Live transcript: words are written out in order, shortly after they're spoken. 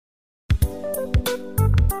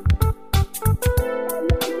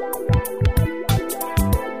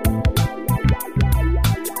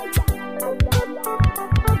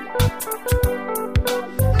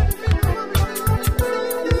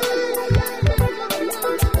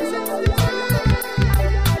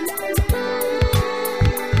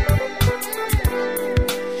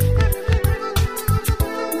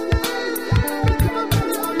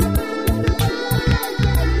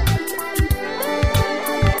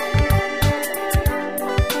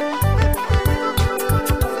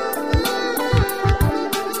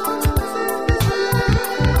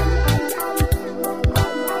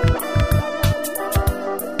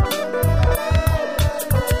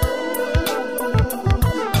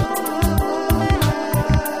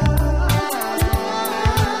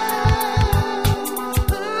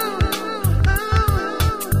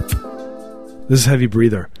This is Heavy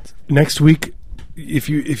Breather. Next week, if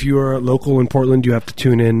you are local in Portland, you have to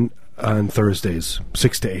tune in on Thursdays,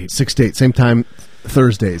 6 to 8. 6 to 8, same time.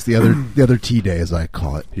 Thursdays, the other T day, as I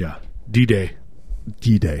call it. Yeah, D-Day.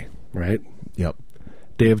 D-Day, right? Yep.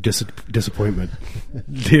 Day of disappointment.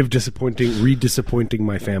 Day of disappointing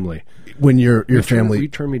my family. When your family... You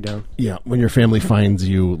turn me down. Yeah, when your family finds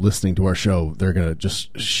you listening to our show, they're going to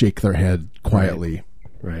just shake their head quietly.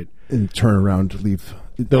 Right. And turn around to leave.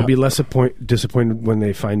 They'll be less disappointed when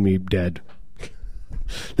they find me dead.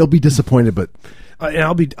 They'll be disappointed, but... and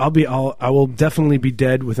I will definitely be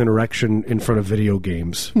dead with an erection in front of video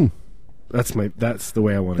games. That's the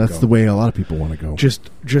way I want to go. That's the way a lot of people want to go.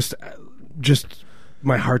 Just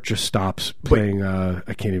my heart just stops playing.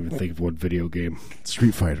 I can't even think of what video game.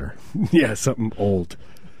 Street Fighter. Yeah, something old.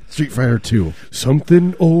 Street Fighter 2.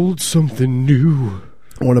 Something old, something new.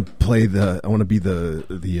 I want to be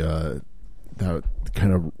the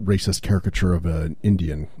kind of racist caricature of an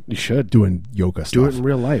Indian. You should doing yoga stuff. Do it in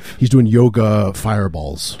real life. He's doing yoga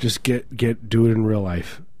fireballs. Just do it in real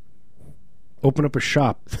life. Open up a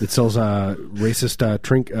shop that sells racist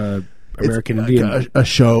American Indian a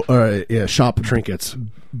shop trinkets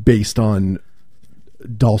based on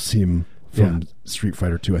Dalsim from Street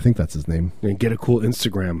Fighter 2. I think that's his name. And get a cool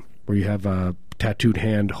Instagram where you have a tattooed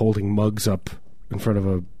hand holding mugs up in front of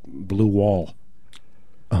a blue wall.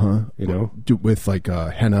 You know, with like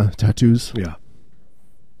henna tattoos. Yeah.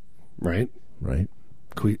 Right.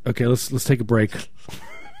 Okay, let's take a break.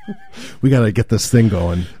 We got to get this thing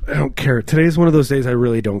going. I don't care. Today's one of those days I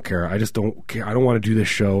really don't care. I just don't care. I don't want to do this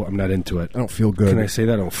show. I'm not into it. I don't feel good. Can I say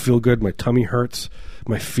that? I don't feel good. My tummy hurts.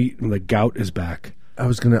 My feet and the gout is back. I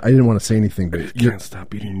didn't want to say anything, but I can't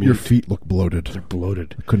stop eating meat. Your feet look bloated. They're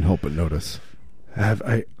bloated. I couldn't help but notice.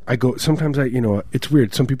 I go sometimes. It's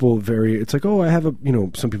weird. Some people it's like, oh, I have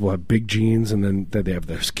some people have big jeans and then they have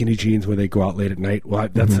their skinny jeans where they go out late at night. Well,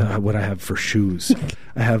 that's what I have for shoes.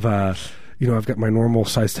 I have I've got my normal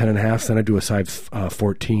size 10.5, then I do a size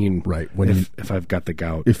 14. Right. If I've got the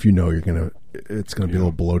gout. If it's gonna be a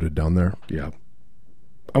little bloated down there. Yeah.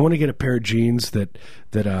 I want to get a pair of jeans that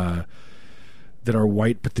are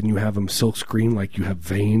white, but then you have them silk screen, like you have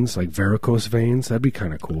veins, like varicose veins. That'd be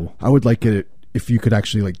kind of cool. I would like it if you could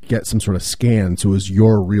actually like get some sort of scan, so it was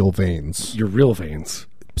your real veins. Your real veins.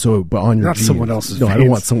 So, but on your not jeans. Someone else's. No, veins. I don't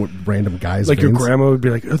want someone random guy's. Like veins. Your grandma would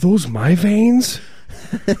be like, "Are those my veins?"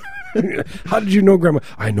 How did you know, Grandma?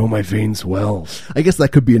 I know my veins well. I guess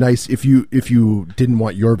that could be nice if you didn't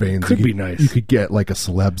want your veins. Could be nice. You could get like a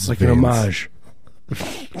celeb's like veins. An homage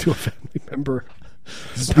to a family member.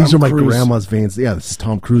 These are my grandma's veins. Yeah, this is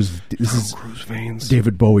Tom Cruise. This is Tom Cruise veins.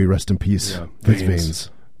 David Bowie, rest in peace. Yeah, his veins.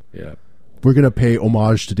 Yeah. We're gonna pay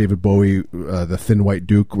homage to David Bowie, the Thin White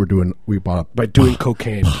Duke. We bought by doing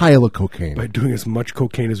cocaine, pile of cocaine, by doing as much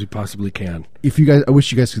cocaine as we possibly can. I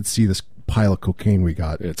wish you guys could see this pile of cocaine we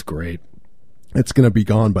got. It's great. It's gonna be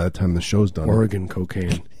gone by the time the show's done. Oregon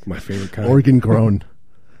cocaine, my favorite kind. Oregon grown.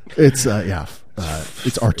 It's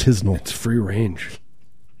it's artisanal. It's free range.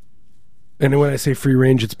 And when I say free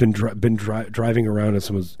range, it's been driving around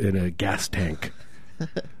in a gas tank.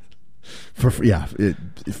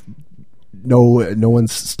 No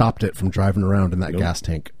one's stopped it from driving around in that gas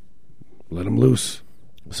tank. Let them loose.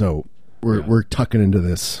 So we're tucking into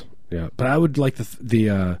this. Yeah, but I would like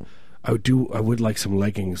I would like some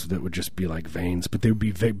leggings that would just be like veins, but they would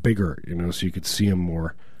be bigger, so you could see them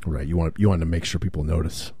more. Right. You want to make sure people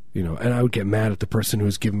notice. And I would get mad at the person who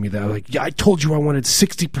was giving me that. Like, yeah, I told you I wanted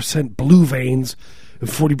 60% blue veins and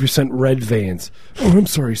 40% red veins. Oh, I'm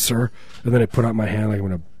sorry, sir. And then I put out my hand like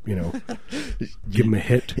I'm going to, give him a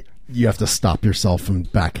hit. You have to stop yourself from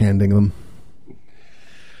backhanding them.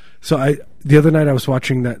 So the other night I was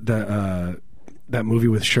watching that movie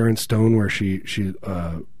with Sharon Stone where she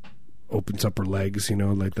opens up her legs,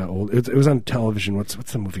 like that old. It was on television. What's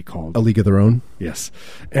the movie called? A League of Their Own. Yes,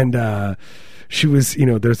 and she was,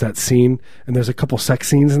 there's that scene, and there's a couple sex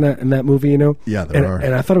scenes in that movie, Yeah, there are.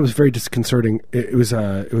 And I thought it was very disconcerting. It was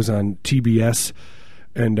on TBS,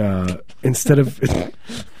 and instead of.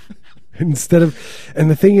 And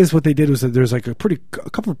the thing is, what they did was that there's like a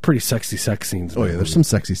couple of pretty sexy sex scenes. Oh yeah, there's some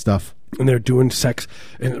sexy stuff. And they're doing sex,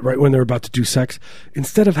 and right when they're about to do sex,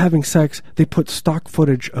 instead of having sex, they put stock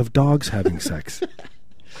footage of dogs having sex.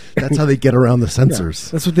 That's how they get around the censors.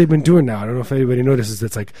 Yeah, that's what they've been doing now. I don't know if anybody notices.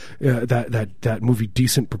 It's like that movie,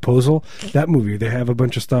 Decent Proposal. That movie, they have a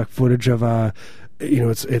bunch of stock footage of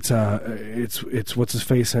it's what's his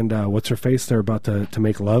face and what's her face. They're about to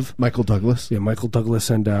make love. Michael Douglas. Yeah, Michael Douglas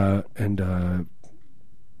and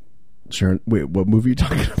Sharon. Wait, what movie are you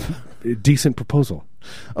talking about? Decent Proposal.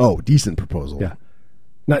 Oh, Decent Proposal. Yeah.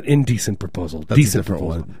 Not Indecent Proposal. That's a Decent different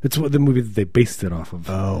Proposal. one. It's the movie that they based it off of.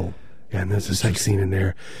 Oh. Yeah, and there's a sex scene in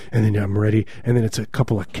there, and then I'm ready, and then it's a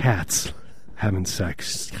couple of cats having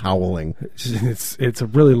sex. Howling. It's a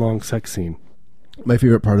really long sex scene. My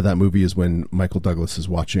favorite part of that movie is when Michael Douglas is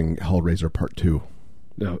watching Hellraiser Part 2.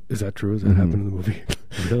 No, is that true? Does that happen in the movie?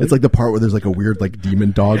 Really? It's like the part where there's like a weird like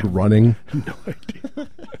demon dog running. No idea.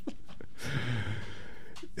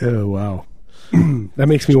 Oh, wow. That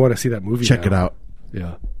makes me want to see that movie. Check now. it out.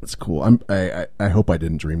 Yeah. That's cool. I hope I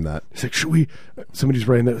didn't dream that. It's like, should we, somebody's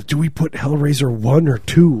writing that, do we put Hellraiser 1 or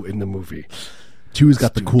 2 in the movie? 2's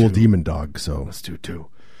got the do cool 2. demon dog, so. Let's do 2.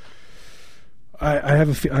 I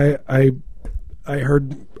have I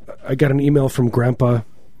heard, I got an email from Grandpa.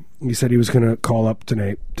 He said he was going to call up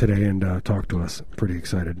today and talk to us. Pretty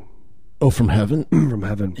excited. Oh, from heaven? From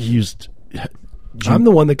heaven. He used... I'm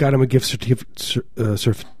the one that got him a gift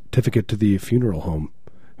certificate to the funeral home.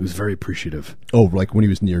 He was very appreciative. Oh, like when he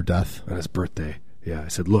was near death? On his birthday. Yeah, I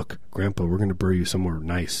said, look, Grandpa, we're going to bury you somewhere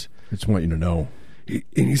nice. I just want you to know. And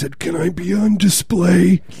he said, can I be on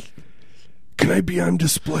display? Can I be on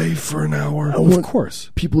display for an hour? Of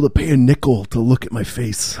course. People to pay a nickel to look at my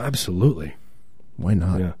face. Absolutely. Why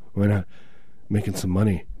not? Yeah, why not? Making some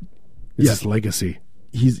money. It's his legacy.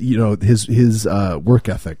 He's, his work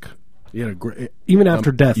ethic. Yeah, even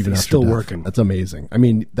after death, even he's after still death. working. That's amazing. I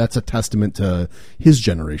mean, that's a testament to his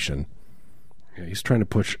generation. Yeah, he's trying to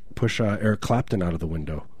push Eric Clapton out of the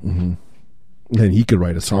window. Mm-hmm. Then he could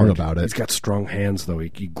write a song about it. He's got strong hands, though.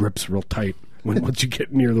 He grips real tight. Once you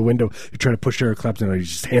get near the window, you're trying to push Eric Clapton out.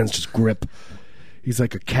 His hands just grip. He's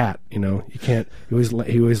like a cat, You can't.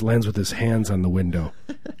 He always lands with his hands on the window,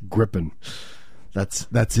 gripping.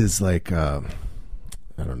 That's his like. I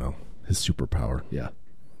don't know, his superpower. Yeah,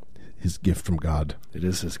 his gift from God. It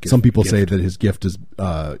is his gift. Some people say that his gift is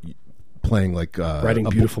playing like writing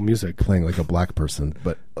beautiful music, playing like a black person,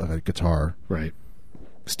 but a guitar. Right.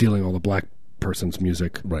 Stealing all the black person's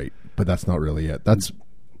music. Right, but that's not really it. That's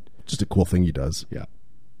just a cool thing he does. Yeah,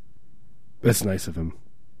 that's nice of him.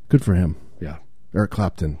 Good for him. Yeah, Eric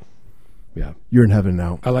Clapton. Yeah, you're in heaven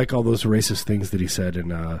now. I like all those racist things that he said in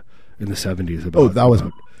the 70s. About, oh, that was.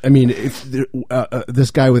 I mean, if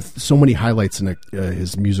this guy with so many highlights in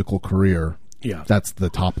his musical career, yeah, that's the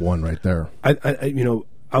top one right there. I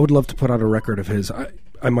would love to put out a record of his.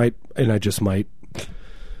 I might, and I just might.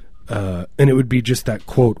 And it would be just that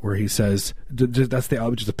quote where he says, "That's the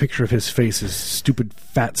album." Just a picture of his face, his stupid,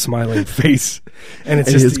 fat, smiling face, and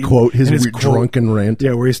it's just his quote, his drunken rant.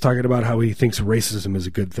 Yeah, where he's talking about how he thinks racism is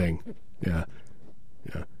a good thing. Yeah,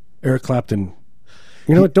 yeah. Eric Clapton.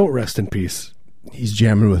 You know what? Don't rest in peace. He's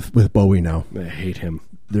jamming with Bowie now. I hate him.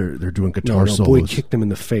 They're doing guitar solos. Bowie kicked him in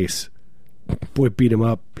the face. Boy beat him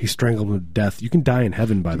up. He strangled him to death. You can die in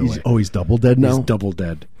heaven, by the way. Oh, he's double dead now? He's double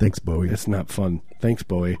dead. Thanks, Bowie. It's not fun. Thanks,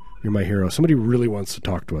 Bowie. You're my hero. Somebody really wants to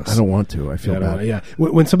talk to us. I don't want to. I feel bad. Yeah.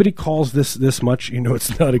 When somebody calls this much,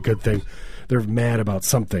 it's not a good thing. They're mad about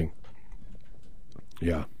something.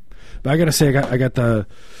 Yeah. But I got to say, I got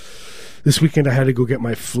this weekend I had to go get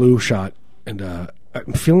my flu shot, and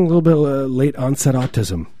I'm feeling a little bit late onset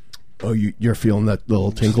autism. Oh, you're feeling that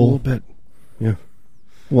little tingle? Just a little bit. Yeah.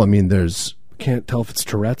 Well, I mean, can't tell if it's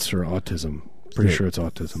Tourette's or autism. Pretty sure it's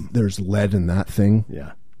autism. There's lead in that thing.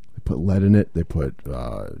 Yeah. They put lead in it. They put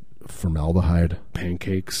formaldehyde.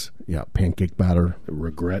 Pancakes. Yeah, pancake batter.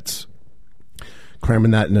 Regrets.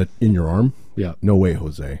 Cramming that in your arm? Yeah. No way,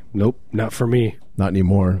 Jose. Nope, not for me. Not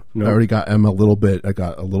anymore. Nope. I already got Emma a little bit. I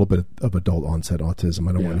got a little bit of adult onset autism.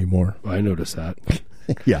 I don't want any more. I noticed that.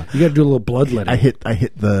 Yeah. You got to do a little bloodletting. I hit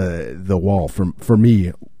the wall. For me,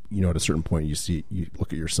 at a certain point, you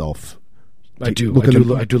look at yourself. I do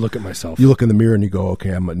look at myself. You look in the mirror and you go,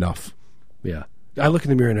 okay, I'm enough. Yeah. I look in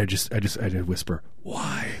the mirror and I just whisper,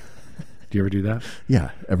 why? Do you ever do that?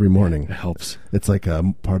 Yeah, every morning. It helps. It's like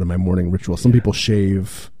a part of my morning ritual. Some people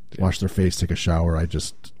shave, wash their face, take a shower. I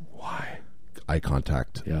just... Why? Eye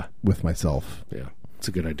contact with myself. Yeah, it's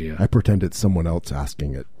a good idea. I pretend it's someone else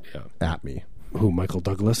asking it at me. Who, Michael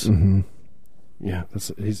Douglas? Mm-hmm. Yeah,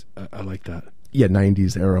 I like that. Yeah,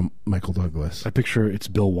 90s era Michael Douglas. I picture it's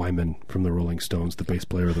Bill Wyman from the Rolling Stones, the bass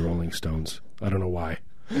player of the Rolling Stones. I don't know why.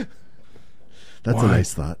 That's a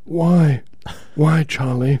nice thought. Why? Why,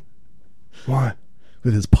 Charlie? Why?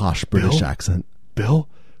 With his posh British accent. Bill?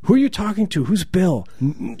 Who are you talking to? Who's Bill?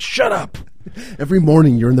 Shut up. Every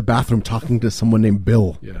morning you're in the bathroom talking to someone named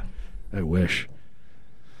Bill. Yeah, I wish.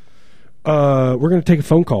 We're going to take a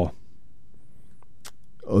phone call.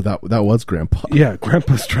 Oh, that was Grandpa. Yeah,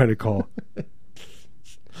 Grandpa's trying to call.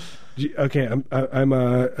 Okay, I'm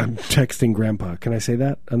texting Grandpa. Can I say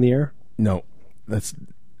that on the air? No,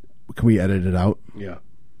 can we edit it out? Yeah.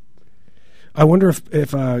 I wonder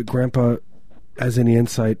if Grandpa has any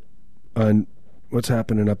insight on what's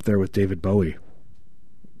happening up there with David Bowie.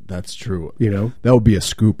 That's true. You know, That would be a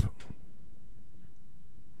scoop.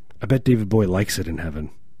 I bet David Bowie likes it in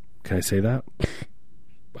heaven. Can I say that?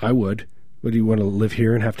 I would. Would you want to live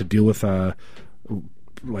here and have to deal with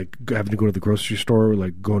like having to go to the grocery store,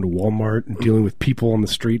 like going to Walmart and dealing with people on the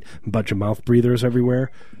street, a bunch of mouth breathers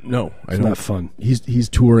everywhere? No, It's not fun, He's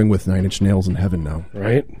touring with Nine Inch Nails in heaven now.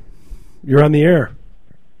 right? You're on the air.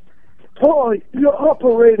 Hi, your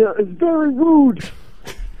operator is very rude.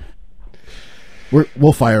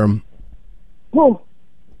 We'll fire him. Oh,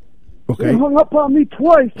 Okay. they hung up on me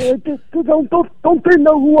twice. Don't they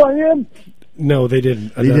know who I am? No, they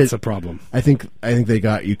didn't. They That's did. a problem. I think they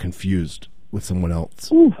got you confused with someone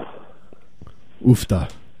else. Oof.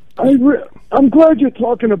 Oofta. I'm glad you're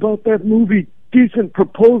talking about that movie, Decent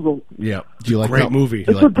Proposal. Yeah. Do you like Great that movie.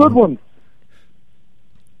 Do you It's a like good that? one.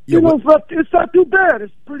 Yeah, You know, it's not too bad.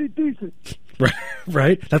 It's pretty decent.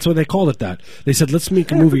 Right? That's why they called it that. They said, let's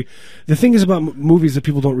make a movie. The thing is about movies that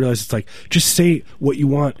people don't realize, it's like, just say what you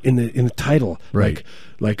want in the title. Right.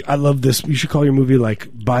 Like, I love this. You should call your movie, like,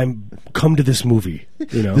 come to this movie.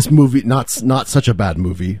 You know? This movie, not such a bad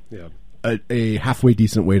movie. Yeah. A halfway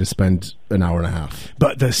decent way to spend an hour and a half.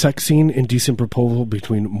 But the sex scene in Decent Proposal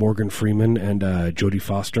between Morgan Freeman and Jodie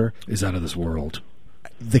Foster is out of this world.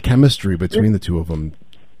 The chemistry between the two of them,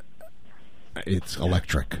 it's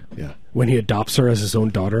electric. Yeah. When he adopts her as his own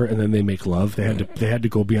daughter and then they make love, they had to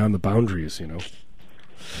go beyond the boundaries, you know.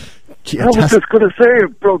 Yeah, I was just going to say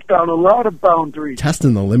it broke down a lot of boundaries.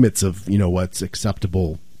 testing the limits of what's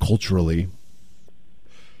acceptable culturally.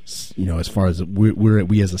 As far as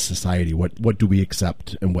we as a society, what do we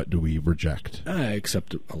accept and what do we reject? I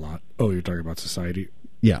accept it a lot. Oh, you're talking about society?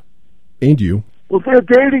 Yeah, and you, Well, they're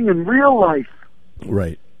dating in real life.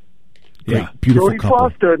 right? Yeah. Great, beautiful Jodie couple.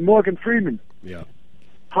 Foster and Morgan Freeman. Yeah.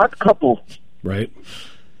 Hot couple. Right?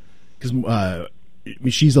 Because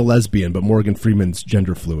she's a lesbian, but Morgan Freeman's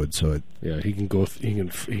gender fluid, so Yeah, he can go. He can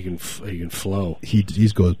flow.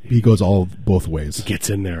 he goes all both ways. Gets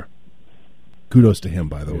in there. Kudos to him,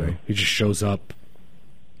 by the way. He just shows up.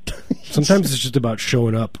 Sometimes it's just about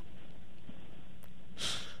showing up.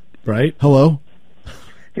 Right? Hello.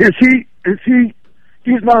 Is he?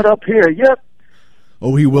 He's not up here yet.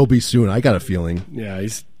 Oh, he will be soon. I got a feeling. Yeah,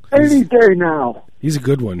 Any day now. he's a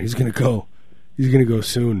good one. He's gonna go. He's gonna go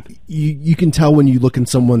soon. You can tell when you look in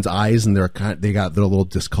someone's eyes and they're a little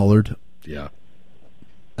discolored. Yeah,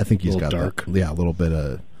 I think he's Little got dark. that. Yeah, a little bit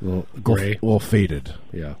of a little gray. a little faded.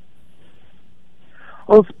 Yeah.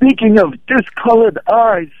 Well, speaking of discolored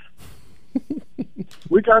eyes,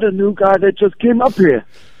 we got a new guy that just came up here.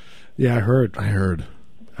 Yeah, I heard. I heard.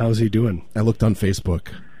 How's he doing? I looked on Facebook.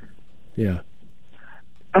 Yeah.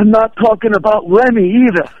 I'm not talking about Lemmy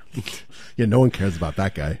either. Yeah, no one cares about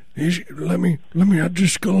that guy. Let me add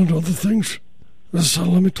discolored other things. Let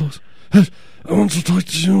me talk. I want to talk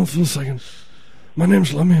to you for a second. My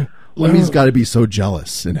name's Lemmy. Lemmy's got to be so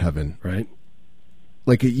jealous in heaven. Right?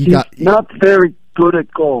 Like you He's got. not very good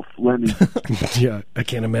at golf, Lemmy. Yeah, I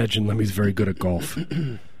can't imagine Lemmy's very good at golf.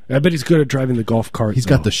 I bet he's good at driving the golf cart. He's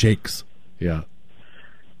got the shakes. Yeah,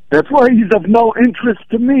 That's why he's of no interest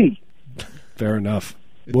to me. fair enough.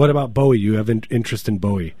 What about Bowie? You have interest in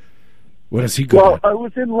Bowie. What is he good Well, at? I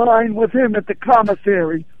was in line with him at the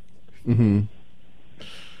commissary, Mm-hmm.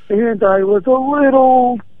 and I was a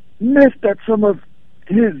little miffed at some of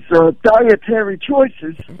his dietary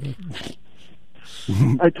choices.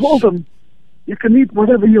 I told him, you can eat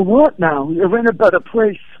whatever you want now. You're in a better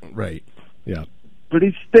place. Right. Yeah. But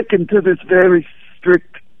he's sticking to this very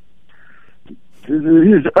strict,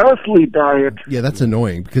 his earthly diet. Yeah, that's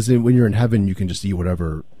annoying because when you're in heaven, you can just eat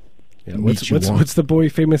whatever. Yeah, meat you want. what's the Bowie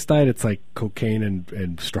famous diet? It's like cocaine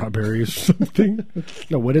and strawberries or something.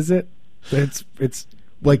 No, what is it? It's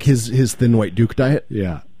Like his thin white Duke diet.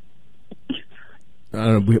 yeah. I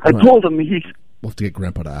don't know. I told him we'll We'll have to get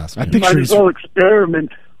Grandpa to ask. I him. think- might Pictures. as well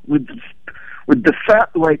experiment with the fat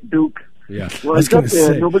white Duke. Yeah. Well, I was he's up gonna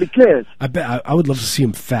there. say, Nobody cares. I bet I would love to see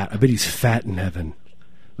him fat. I bet he's fat in heaven,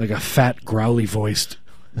 like a fat, growly voiced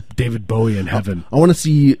David Bowie in heaven. I want to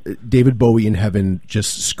see David Bowie in heaven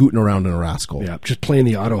just scooting around in a rascal. Yeah, just playing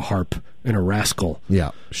the auto harp in a rascal.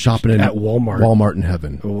 Yeah, shopping At Walmart. Walmart in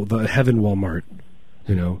heaven. Oh, the heaven Walmart.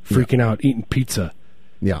 You know, freaking out, eating pizza,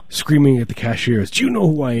 Yeah, screaming at the cashiers. Do you know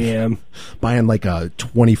who I am? buying like a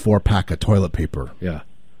 24 pack of toilet paper. Yeah.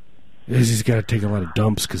 He's got to take a lot of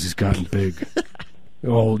dumps because he's gotten big.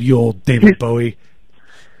 You old David Bowie.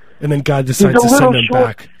 And then God decides to He's a send little him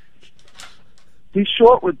short. back. He's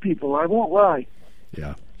short with people. I won't lie.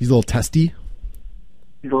 Yeah. He's a little testy.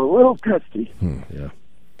 He's a little testy. Yeah.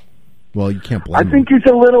 Well, you can't blame I him. think he's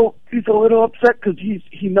a little upset because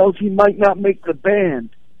he knows he might not make the band.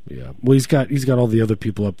 Yeah. Well, he's got all the other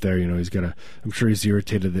people up there. You know, I'm sure he's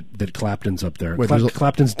irritated that Clapton's up there. Wait, there's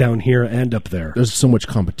Clapton's down here and up there. There's so much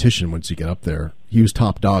competition once you get up there. He was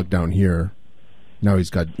top dog down here. Now he's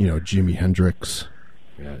got, Jimi Hendrix.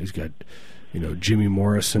 Yeah, he's got, Jimmy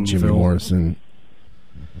Morrison. Jimmy Morrison.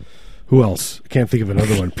 Who else? I can't think of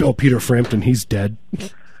another one. Oh, Peter Frampton. He's dead.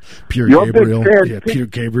 Peter You're a big Gabriel. fan. Yeah, Peter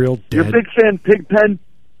Gabriel. You're a Dead. big fan, Pigpen.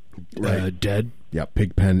 Dead. Yeah,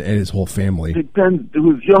 Pigpen and his whole family. Pigpen,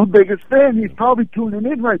 who's your biggest fan, he's probably tuning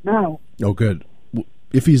in right now. Oh, good.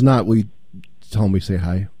 If he's not, will you tell him we say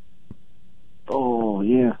hi? Oh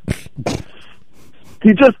yeah.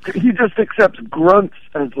 He just accepts grunts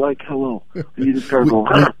as like hello. You just gotta go.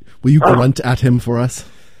 Will you grunt at him for us?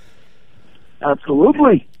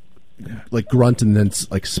 Absolutely. Like grunt and then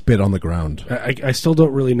like spit on the ground. I still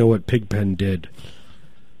don't really know what Pigpen did.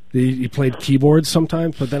 He played keyboards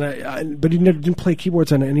sometimes, but then but he never didn't play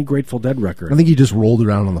keyboards on any Grateful Dead record. I think he just rolled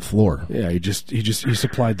around on the floor. Yeah, he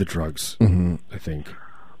supplied the drugs. I think.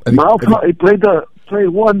 Mouth harp. He played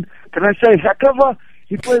one. Can I say heck of a?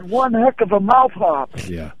 He played one heck of a mouth harp.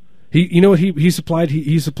 Yeah. He supplied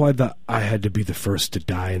the I had to be the first to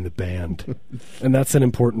die in the band, and that's an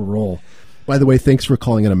important role. By the way, thanks for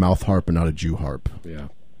calling it a mouth harp and not a Jew harp. Yeah.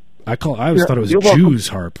 I always thought it was a Jews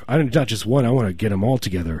harp. Not just one. I want to get them all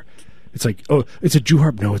together. It's like, oh, it's a Jew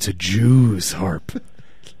harp. No, it's a Jews harp.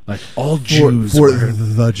 Like all Jews for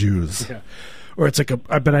the Jews. Yeah. Or it's like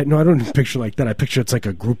I don't even picture like that. I picture it's like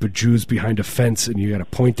a group of Jews behind a fence, and you got to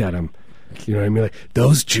point at them. You know what I mean? Like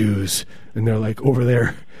those Jews, and they're like over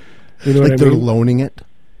there. You know Like what I they're mean? loaning it.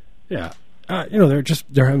 Yeah.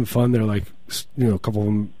 They're having fun. They're like, a couple of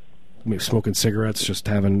them maybe smoking cigarettes, just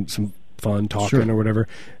having some fun talking or whatever.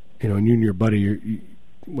 And you and your buddy, you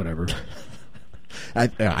whatever. I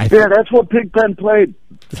Yeah, that's what Pigpen played.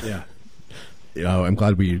 Yeah. I'm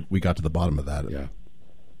glad we got to the bottom of that. Yeah.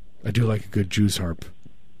 I do like a good Jews harp.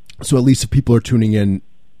 So at least if people are tuning in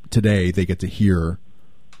today, they get to hear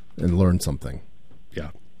and learn something. Yeah.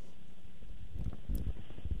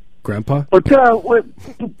 Grandpa? But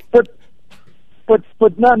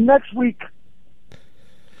not next week.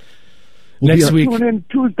 Next week. Tune in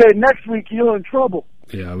Tuesday. Next week, you're in trouble.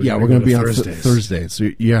 Yeah, We're going to be on Thursdays. Thursday, so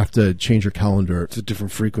you have to change your calendar. It's a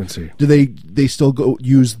different frequency. Do they still go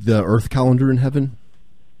use the Earth calendar in heaven?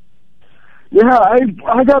 Yeah,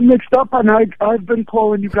 I got mixed up, and I've been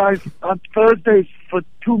calling you guys on Thursdays for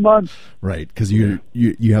 2 months. Right, because you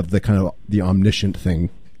have the kind of the omniscient thing.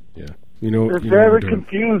 Yeah. They're very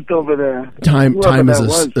confused over there. Time Whoever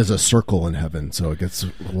is a circle in heaven, so it gets a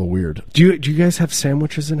little weird. Do you guys have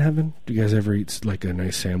sandwiches in heaven? Do you guys ever eat like a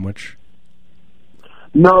nice sandwich?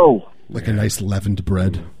 No, Like a nice leavened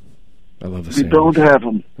bread. I love the we sandwich. don't have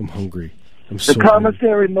them. I'm hungry. I'm The so hungry.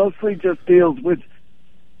 commissary mostly just deals with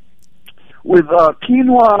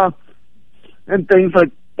quinoa and things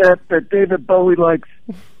like that David Bowie likes,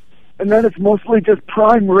 and then it's mostly just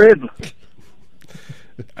prime rib.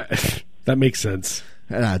 That makes sense.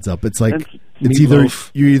 It adds up. It's like And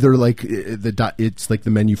meatloaf. you're either like it's like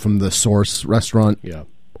the menu from the Source restaurant, Yeah.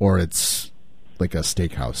 or it's like a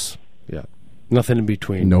steakhouse. Yeah. Nothing in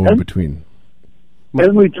between. No in between.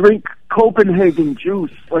 And we drink Copenhagen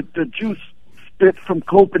juice, like the juice spit from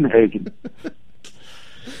Copenhagen.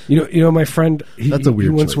 You know, my friend, That's a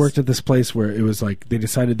weird he once choice. worked at this place where it was like they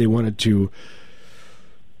decided they wanted to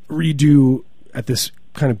redo at this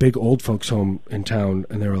kind of big old folks home in town,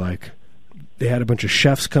 and they were like, they had a bunch of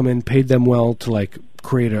chefs come in, paid them well to like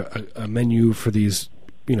create a menu for these,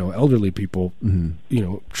 elderly people,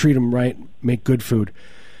 treat them right, make good food.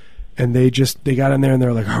 And they got in there and they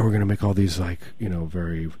were like, oh, we're going to make all these like,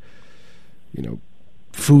 very,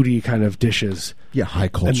 foodie kind of dishes. Yeah, high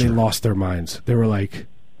culture. And they lost their minds. They were like,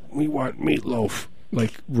 we want meatloaf.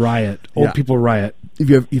 Like riot. Old Yeah. people riot. If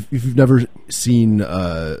you've never seen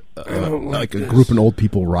like a group of old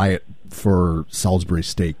people riot for Salisbury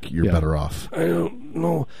steak, you're Yeah. better off. I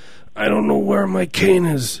don't know where my cane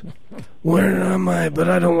is. Where am I? But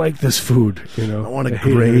I don't like this food. I want I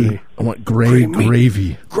hate it. I want gray meat.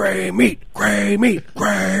 gravy. Gray meat, gray meat,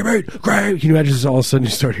 gray meat, gray. Can you imagine just all of a sudden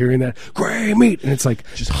you start hearing that gray meat, and it's like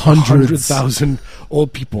Just hundreds. 100,000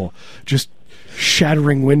 old people just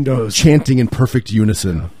shattering windows. Chanting in perfect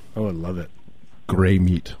unison. Oh, I love it. Gray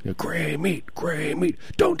meat. Yeah, gray meat, gray meat.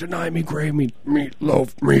 Don't deny me gray meat.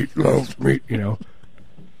 Meatloaf, meatloaf, meat.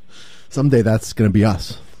 Someday that's going to be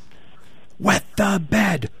us. Wet the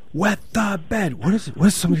bed. Wet the bed. What is it? What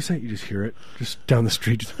does somebody say? You just hear it just down the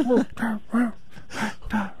street. Just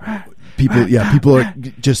People are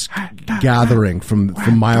just gathering from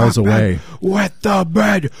miles away. Wet the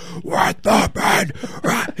bed, wet the bed.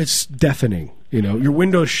 It's deafening. You know, your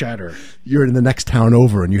windows shatter. You're in the next town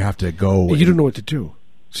over, and you have to go. You don't know what to do,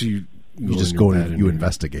 so you just go and you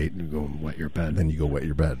investigate. You go and wet your bed. Then you go wet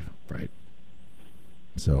your bed. Right.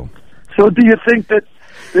 So So do you think that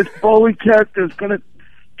this Bowie character is going to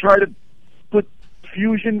try to put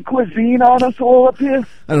fusion cuisine on us all up here?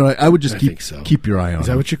 I don't know. I would just think so. keep your eye on. Is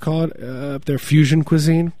that him. what you call it up there? Fusion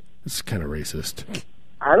cuisine? It's kind of racist.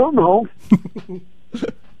 I don't know.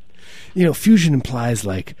 You know, fusion implies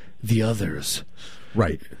like the others.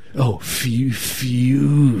 Right. Oh,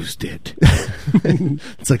 fused it.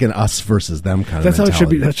 It's like an us versus them kind That's of how it should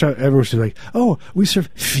be. mentality. That's how everyone should be like, oh, we serve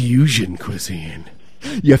fusion cuisine.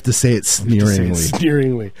 You have to say it To say sneeringly. it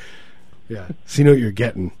sneeringly. Yeah. So you know what you're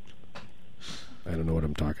getting. I don't know what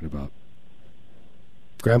I'm talking about.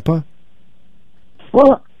 Grandpa?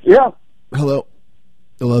 Well, yeah. Hello.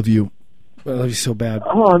 I love you. I love you so bad.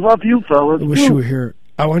 Oh, I love you fellas. I wish you were here.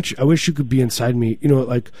 I wish you could be inside me. You know,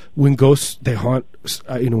 like when ghosts they haunt.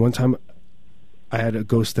 You know, one time I had a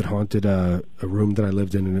ghost that haunted a room that I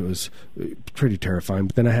lived in, and it was pretty terrifying.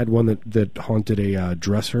 But then I had one that haunted a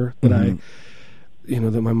dresser that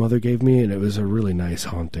that my mother gave me, and it was a really nice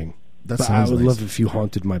haunting. That But sounds I would nice. love if you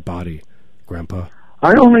haunted my body, Grandpa.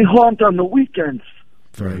 I only haunt on the weekends.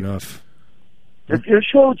 Fair enough. If your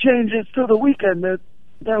show changes to the weekend, that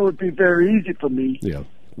would be very easy for me. Yeah,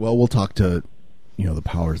 Well, we'll talk to, the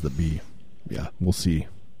powers that be. yeah. We'll see.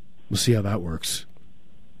 We'll see how that works.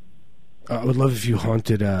 I would love if you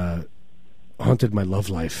haunted my love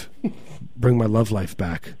life. Bring my love life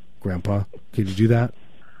back, Grandpa. Could you do that?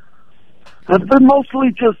 I've been mostly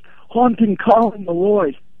just haunting Colin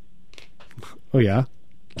Malloy. Oh yeah.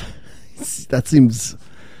 That seems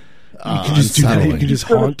You can just do that. You unsettling. can just I'm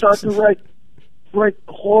gonna haunt. start to write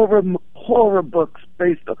horror books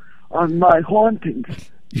based on my hauntings.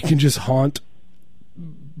 You can just haunt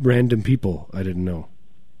random people. I didn't know,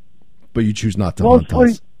 But you choose not to haunt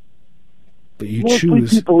Mostly, us. but you mostly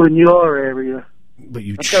choose. people in your area. But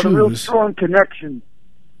you I've got a real choose. strong connection.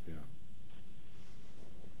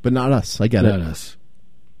 But not us. I get Not it. us.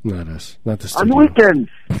 Not us. Not the On studio. weekends.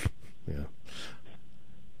 Yeah.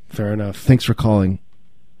 Fair enough. Thanks for calling.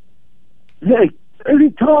 Hey,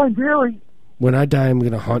 anytime, really. When I die, I'm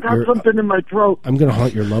gonna haunt Got your. something in my throat. I'm gonna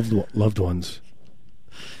haunt your loved ones.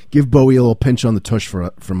 Give Bowie a little pinch on the tush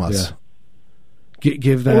from us. Yeah.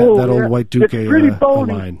 Give that Oh, old yeah. white duke It's pretty a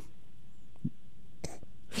bony. line.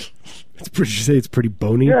 It's pretty. You say it's pretty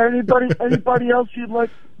bony. Yeah, anybody else you'd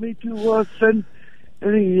like me to send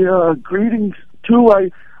any greetings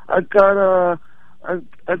to? I've got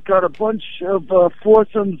a bunch of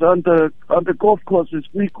foursomes on the golf course this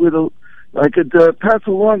week with I could pass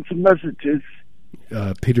along some messages.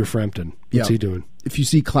 Peter Frampton. What's he doing? If you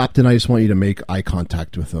see Clapton, I just want you to make eye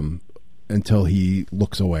contact with him until he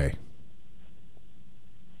looks away.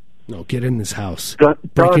 No, get in his house. Done.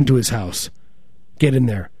 Break into his house. Get in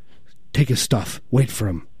there. Take his stuff. Wait for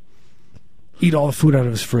him. Eat all the food out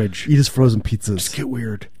of his fridge. Eat his frozen pizzas. Just get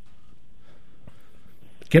weird.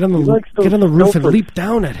 Get on the He likes those get on the roof and snowflakes. leap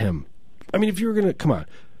down at him. I mean, if you were gonna come on,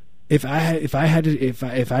 if I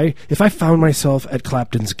found myself at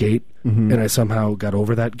Clapton's gate and I somehow got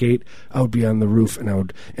over that gate, I would be on the roof and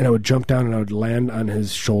I would jump down and I would land on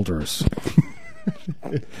his shoulders.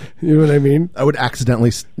 You know what I mean? I would accidentally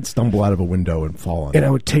stumble out of a window and fall on And it. I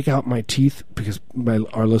would take out my teeth because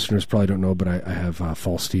our listeners probably don't know, but I have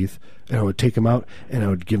false teeth. And I would take them out and I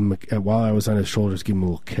would give him while I was on his shoulders, give him a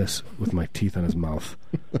little kiss with my teeth on his mouth.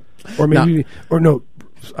 Or maybe, I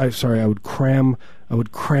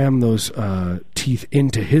would cram those teeth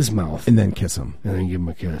into his mouth And then kiss him. and then give him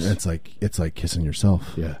a kiss. It's like kissing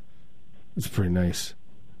yourself. Yeah, it's pretty nice.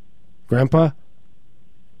 Grandpa,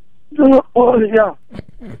 Oh yeah,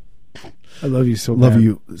 I love you so Love bad.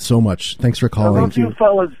 you so much. Thanks for I calling. love you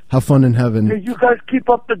fellas. Have fun in heaven. Hey, you guys keep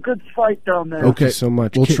up the good fight down there. Okay. you so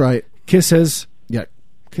much. We'll try it. Kisses. Yeah,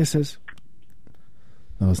 Kisses.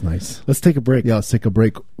 that was nice. Let's take a break. Yeah, let's take a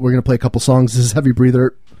break. We're going to play a couple songs. This is Heavy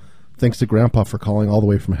Breather. Thanks to Grandpa for calling all the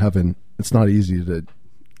way from heaven. It's not easy to...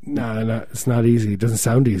 No, it's not easy. It doesn't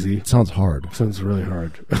sound easy. It sounds hard. Sounds really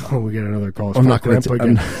hard. We get another call. I'm not gonna Grandpa t-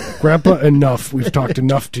 again. Grandpa, enough. We've talked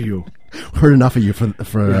enough to you. Heard enough of you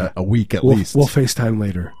for a week at least. We'll FaceTime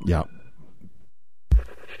later. Yeah.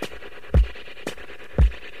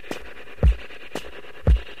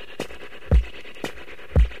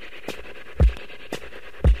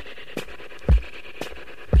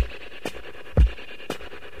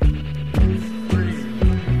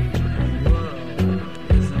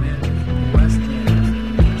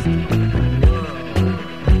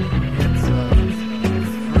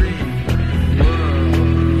 Free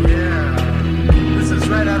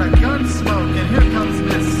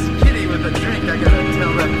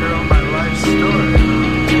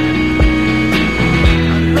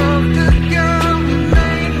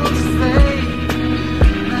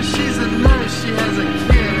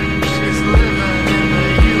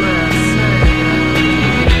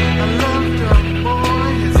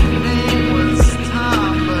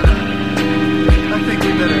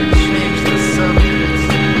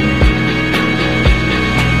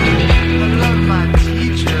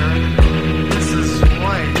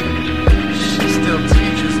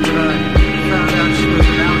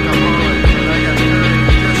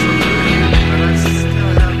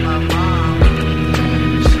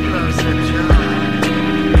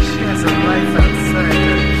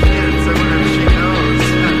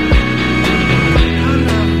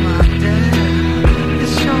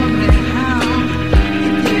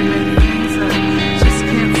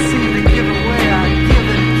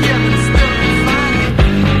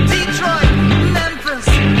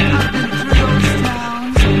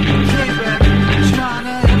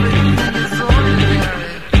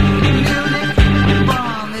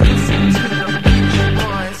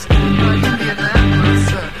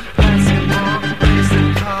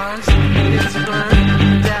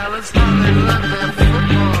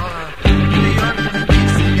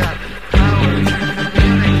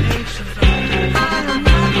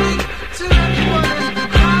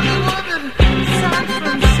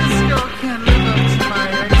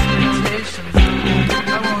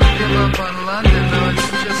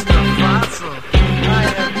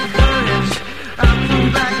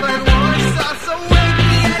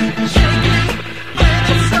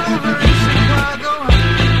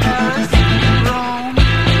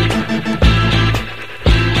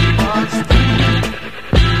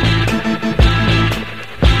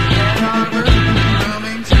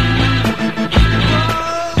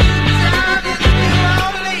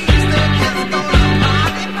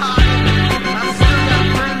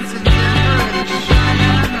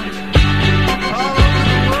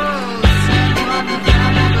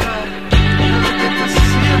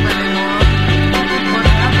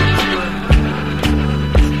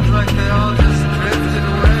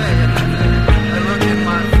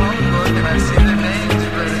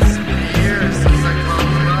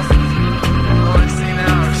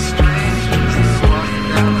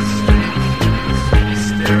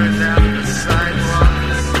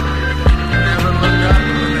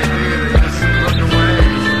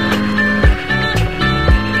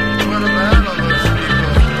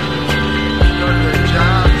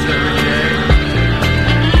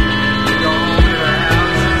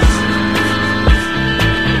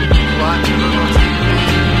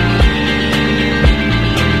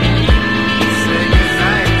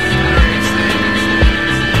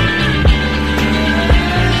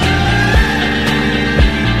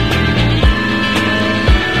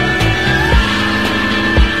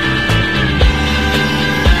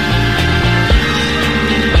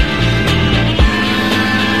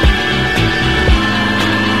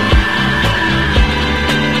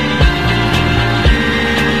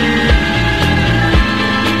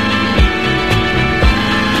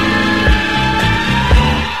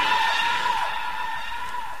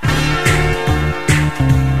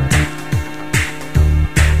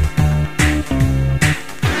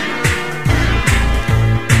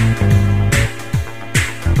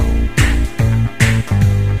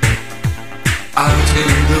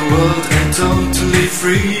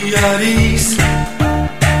free at ease.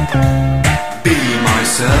 Be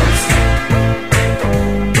myself.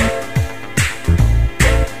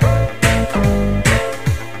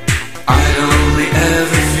 I'd only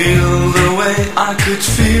ever feel the way I could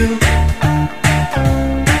feel.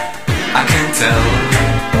 I can't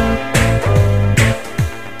tell.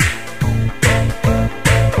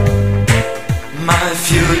 My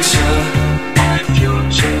future,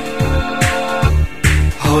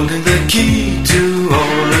 holding the key to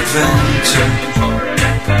all adventure.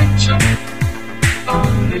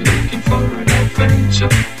 Only looking for an adventure.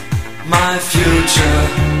 My future,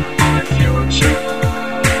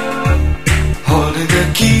 holding the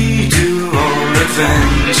key to all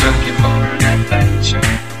adventure.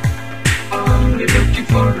 Only looking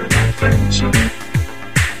for an adventure.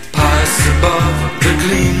 Pass above the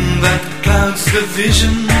gleam that clouds the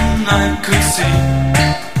vision I could see.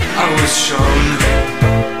 I was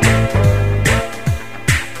shown.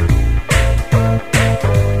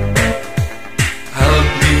 Help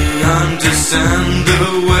me understand the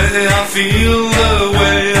way I feel, the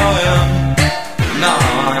way I am. Now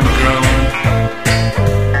I'm grown.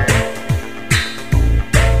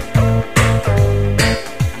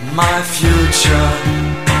 My future,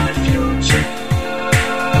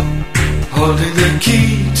 holding the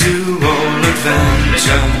key to all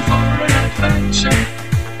adventure.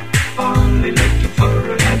 Only looking for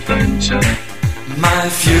an adventure. My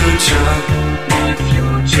future,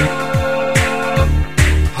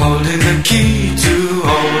 holding the key to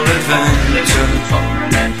all adventure.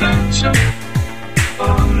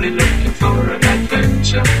 Only looking for an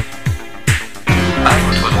adventure. À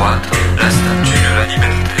votre droite, la statue de la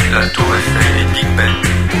liberté, la tour Eiffel et Big Ben.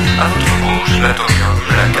 À votre gauche, l'Atomium,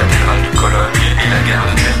 la cathédrale de Cologne et la gare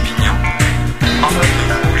de Perpignan. En face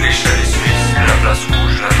de vous, les chalets suisses, la place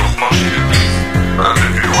rouge, la tour penchée de Pise. Un peu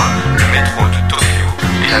plus loin, le métro de Tokyo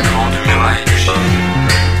et la grande muraille du Chili.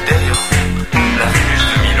 Derrière vous, la Vénus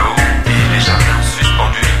de Milo et les jardins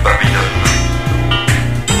suspendus de Babylone.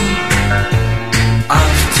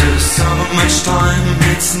 After so much time,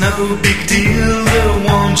 it's no big deal, the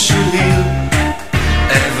one should heal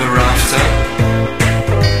ever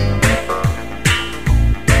after.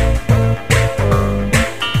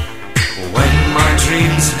 When my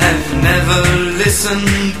dreams have never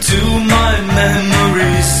listened to my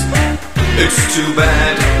memories, it's too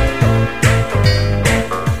bad.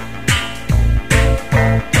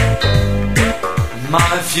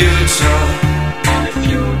 My future,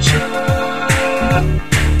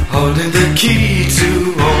 holding the key to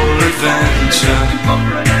all adventure.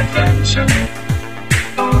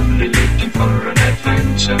 Only looking for an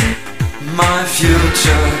adventure. My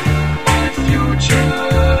future,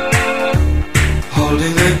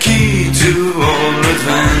 holding the key to all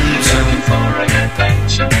adventure.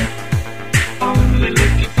 Only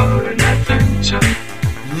looking for an adventure.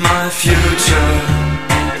 My future,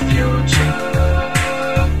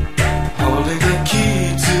 holding the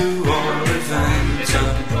key to all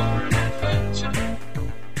adventure.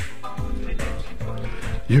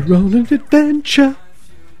 You're on an adventure.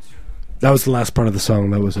 That was the last part of the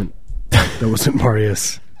song. That wasn't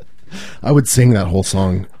Marius. I would sing that whole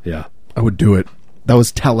song. Yeah. I would do it. That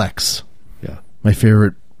was Telex. Yeah. My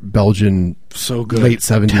favorite Belgian So good. late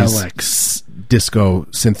 70s Telex. disco,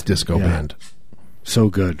 synth disco Yeah. band. So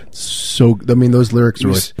good. So, I mean, those lyrics He are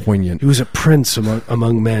was- like poignant. He was a prince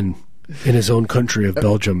among men in his own country of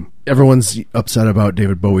Belgium. Everyone's upset about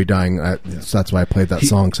David Bowie dying. So that's why I played that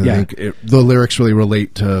song. So yeah. I think the lyrics really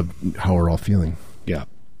relate to how we're all feeling, Yeah.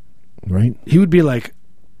 right?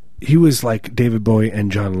 He was like David Bowie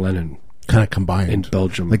and John Lennon Kind of combined in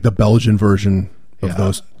Belgium. like the Belgian version of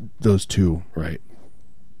Yeah. those two, Right.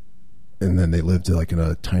 and then they lived like in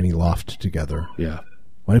a tiny loft together. Yeah.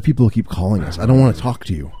 Why do people keep calling us? I don't want to talk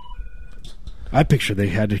to you. I picture they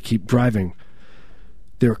had to keep driving.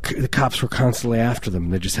 The cops were constantly after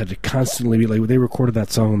them. They just had to constantly be like, they recorded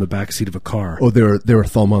that song in the backseat of a car. Oh, they were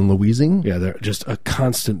Thelma and Louising? Yeah, they're just a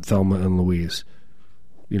constant Thelma and Louise.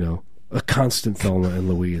 You know, a constant Thelma and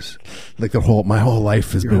Louise. Like my whole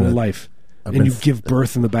life has Your been whole life. I've And been you give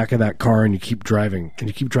birth in the back of that car and you keep driving. And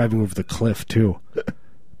you keep driving over the cliff, too.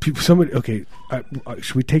 Somebody, okay,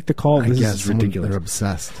 should we take the call? I This guess is ridiculous. They're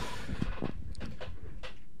obsessed.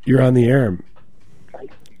 You're on the air.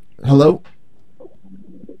 Hello?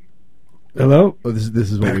 Hello? Oh, this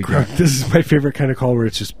is what we Background. get. This is my favorite kind of call where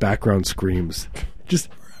it's just background screams. Just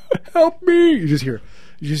help me. You just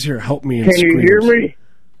hear help me and Can screams. you hear me?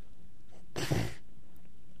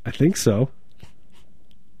 I think so.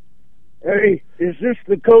 Hey, is this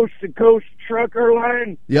the Coast to Coast trucker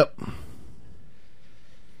line? Yep.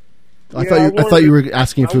 I Yeah, thought you I were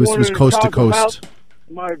asking if I it was wanted to coast to talk coast.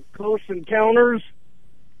 my close encounters.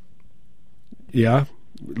 Yeah,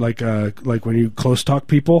 like when you close talk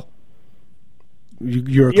people.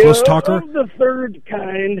 You're a close talker. Of the third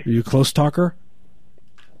kind. Are you a close talker?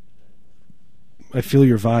 I feel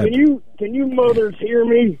your vibe. Can you mothers hear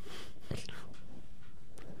me?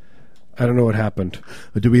 I don't know what happened.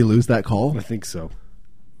 Did we lose that call? I think so.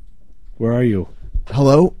 Where are you?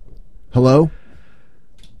 Hello? Hello?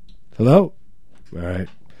 Hello? All right.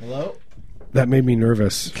 Hello? That made me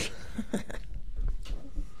nervous.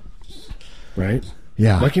 Right?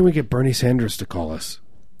 Yeah. Why can't we get Bernie Sanders to call us?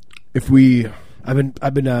 If we...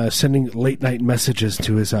 I've been sending late night messages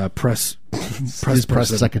to his press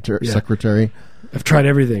secretary. I've tried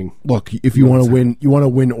everything. Look, if you want to win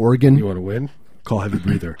Oregon. You want to win? Call Heavy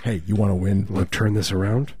Breather. Hey, you want to win? You want to turn this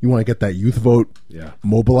around? You want to get that youth vote? Yeah.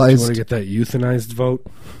 Mobilized? You want to get that euthanized vote?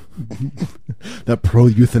 That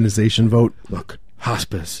pro-euthanization vote? Look,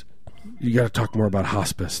 hospice. You got to talk more about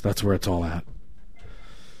hospice. That's where it's all at.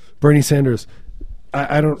 Bernie Sanders.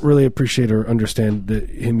 I don't really appreciate or understand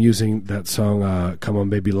him using that song, Come On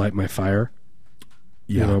Baby Light My Fire,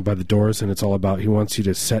 by the Doors, and it's all about he wants you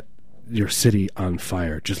to set your city on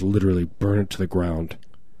fire, just literally burn it to the ground.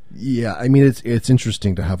 Yeah, I mean, it's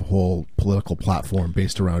interesting to have a whole political platform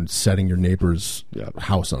based around setting your neighbor's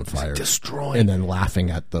house on fire. Destroy. And then laughing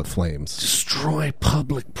at the flames. Destroy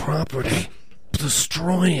public property.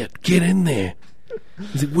 Destroy it. Get in there.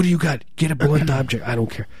 He's like, what do you got? Get a blunt object. I don't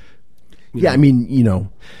care. I mean,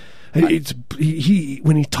 it's he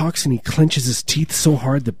when he talks and he clenches his teeth so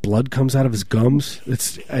hard that blood comes out of his gums.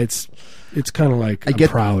 It's kind of like I'm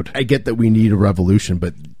proud. I get that we need a revolution,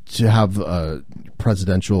 but to have a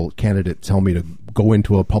presidential candidate tell me to go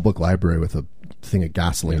into a public library with a thing of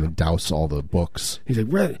gasoline and douse all the books. He's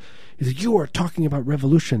like, you are talking about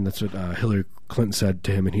revolution. That's what Hillary Clinton said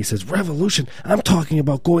to him, and he says, revolution? I'm talking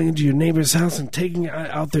about going into your neighbor's house and taking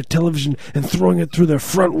out their television and throwing it through their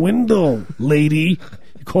front window, lady.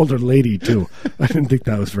 He called her lady, too. I didn't think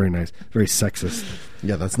that was very nice. Very sexist.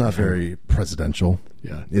 Yeah, that's not very presidential.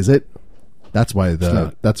 Yeah. Is it? That's why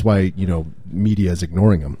media is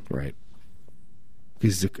ignoring him. Right.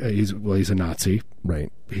 He's a Nazi.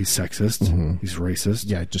 Right. He's sexist. Mm-hmm. He's racist.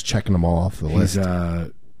 Yeah, just checking them all off the list.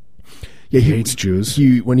 He hates Jews.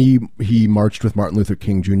 When he marched with Martin Luther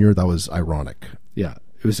King Jr., that was ironic. Yeah,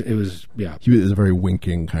 it was. Yeah, he was a very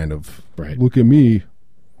winking kind of look at me,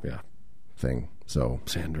 thing. So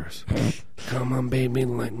Sanders, come on, baby,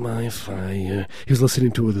 light my fire. He was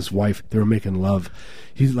listening to it with his wife. They were making love.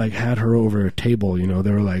 He had her over a table.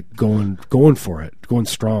 They were like going for it, going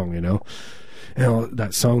strong.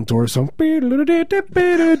 That song, Doors song, and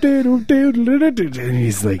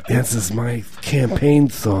he's like, "This is my campaign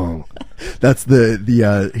song." That's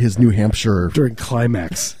the his New Hampshire during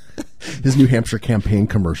climax, his New Hampshire campaign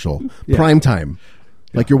commercial, prime time,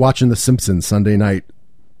 like you're watching The Simpsons Sunday night.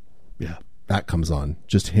 Yeah, that comes on.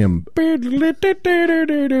 Just him.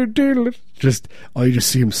 Just you just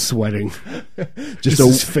see him sweating. just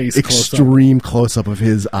his face extreme close up of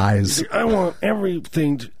his eyes. I want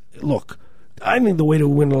everything to look. I think the way to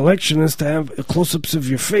win an election is to have close-ups of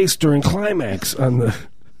your face during climax on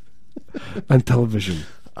television.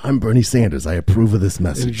 I'm Bernie Sanders. I approve of this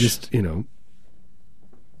message. And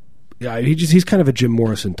he's kind of a Jim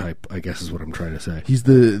Morrison type, I guess is what I'm trying to say. He's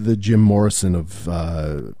the Jim Morrison of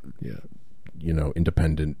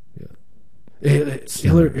independent. Yeah.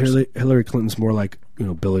 Hillary Clinton's more like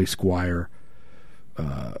Billy Squier.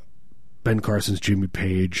 Ben Carson's Jimmy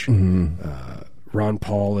Page. Mm-hmm. Ron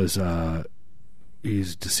Paul is.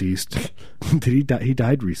 He's deceased. Did he die? He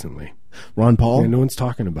died recently. Ron Paul? Yeah, no one's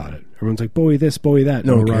talking about it. Everyone's like, Bowie this, Bowie that.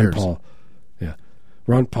 No one Ron cares. Paul. Yeah.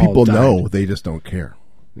 Ron Paul People died. know, they just don't care.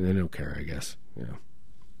 They don't care, I guess. Yeah.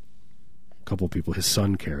 A couple of people. His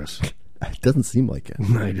son cares. It doesn't seem like it.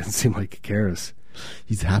 No, he doesn't seem like he cares.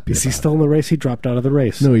 He's happy. Is he still in the race? He dropped out of the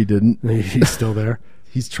race. No, he didn't. He's still there.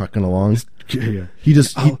 He's trucking along. Yeah. He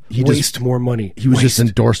just waste more money. He was just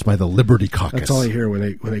endorsed by the Liberty Caucus. That's all I hear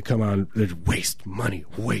when they come on. They waste money,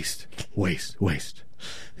 waste. No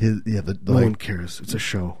one cares. It's a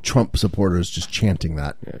show. Trump supporters just chanting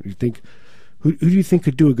that. Yeah, you think who do you think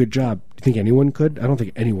could do a good job? Do you think anyone could? I don't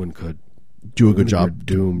think anyone could do a good job.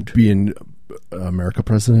 Doomed being America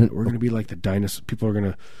president. We're going to be like the dinosaur. People are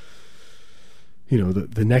going to,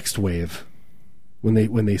 the next wave when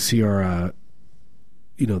they see our.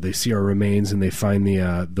 They see our remains and they find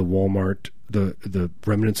the Walmart, the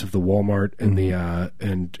remnants of the Walmart and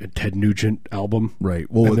and Ted Nugent album. Right.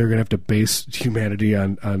 Well, and they're going to have to base humanity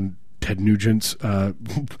on Ted Nugent's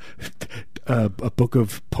a book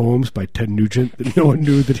of poems by Ted Nugent that no one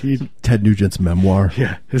knew that he. Ted Nugent's memoir.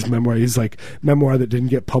 Yeah, his memoir. He's like memoir that didn't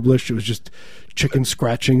get published. It was just chicken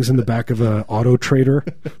scratchings in the back of a auto trader.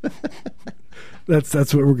 That's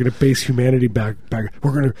what we're going to base humanity back.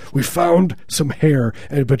 We found some hair,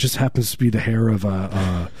 but just happens to be the hair of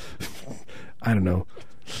I don't know,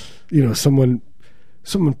 someone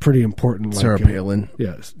pretty important. Sarah like, Palin.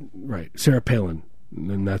 Yes, right, Sarah Palin,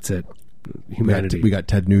 and that's it. Humanity. We got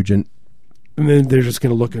Ted Nugent. And then they're just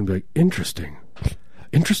going to look and be like, interesting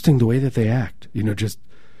the way that they act, just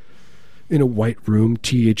in a white room,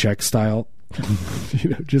 THX style,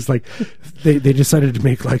 just like they decided to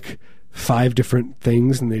make like 5 different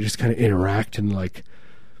things and they just kind of interact and like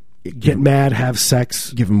get mad, have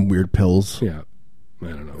sex, Give them weird pills. yeah, I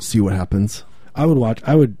don't know. See what happens. I would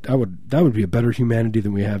that would be a better humanity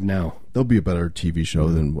than we have now. There'll be a better TV show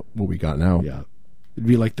than what we got now. Yeah, it'd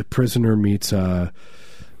be like The Prisoner meets I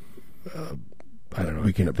don't know.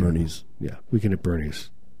 Weekend at Bernie's. Yeah, Weekend at Bernie's,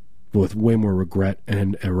 but with way more regret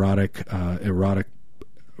and erotic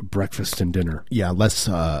breakfast and dinner. Yeah,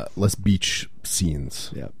 less beach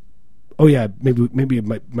scenes. Yeah. Oh yeah, maybe it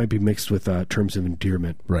might be mixed with terms of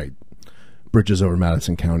endearment. Right. Bridges over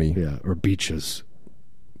Madison County. Yeah, or beaches.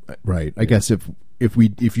 Right. I guess if you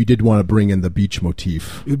did want to bring in the beach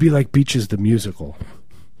motif, It would be like Beaches the musical.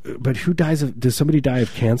 But who dies of? Does somebody die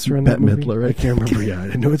of cancer in that Bette movie? Midler, right? I can't remember. Yeah,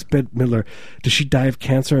 I know it's Bette Midler. Does she die of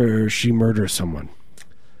cancer or does she murder someone?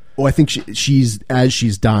 oh, I think she's as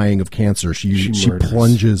she's dying of cancer, she murders.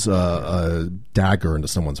 plunges a dagger into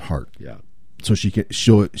someone's heart. Yeah. So she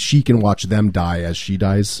can watch them die as she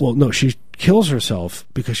dies. Well, no, she kills herself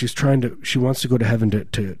because she wants to go to heaven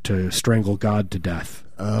to strangle God to death.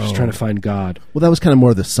 Oh. She's trying to find God. Well, that was kind of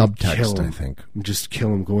more of the Kill subtext, him. I think. Just kill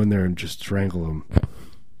him. Go in there and just strangle him.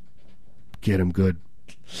 Get him good.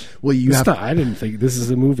 Well, I didn't think this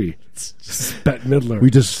is a movie. This is Bette Midler.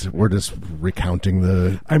 we're just recounting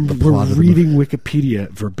the We're plot of the reading Wikipedia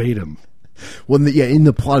verbatim. Well, in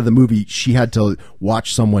the plot of the movie, she had to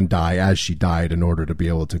watch someone die as she died in order to be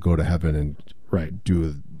able to go to heaven and Right.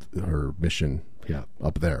 do her mission Yeah.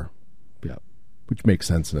 up there, Yeah. which makes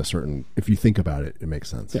sense if you think about it, it makes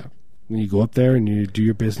sense. Yeah. And you go up there and you do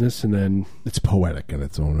your business, and then It's poetic in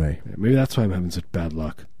its own way. maybe that's why I'm having such bad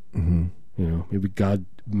luck. Mm-hmm.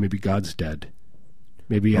 Maybe God's dead.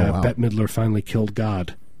 Maybe Oh, wow. Bette Midler finally killed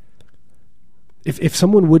God. If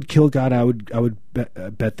someone would kill God, I would bet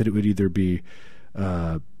that it would either be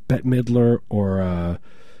Bette Midler or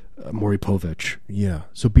Maury Povich. Yeah.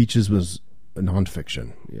 So Beaches was a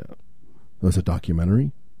nonfiction. Yeah, It was a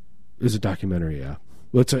documentary. it was a documentary. Yeah,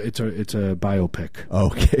 well, it's a biopic.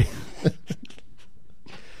 Okay.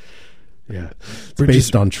 Yeah,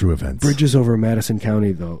 Based on true events. Bridges over Madison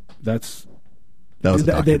County, though. That was a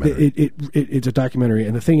documentary. It's a documentary,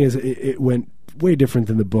 and the thing is, it went way different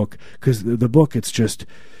than the book because the book it's just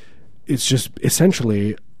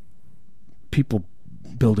essentially people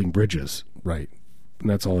building bridges, Right. and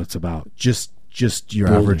that's all it's about. Just your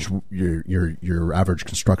Building. average your average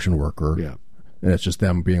construction worker. Yeah, And it's just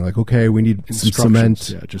them being like, okay, we need some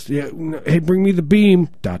instructions. cement. Hey, bring me the beam. ...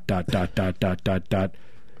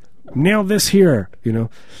 Nail this here.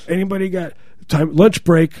 Anybody got time? Lunch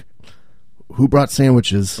break. Who brought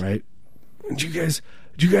sandwiches? Right? Do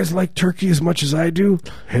you guys like turkey as much as I do?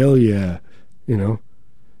 Hell yeah.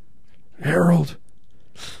 Harold,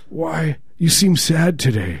 why? You seem sad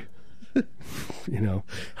today.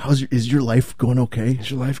 Is your life going okay?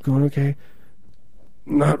 Is your life going okay?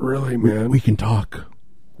 Not really, man. We can talk.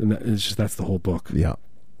 And that's the whole book. Yeah.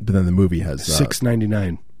 But then the movie has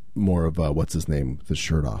 $6.99. more of what's his name, the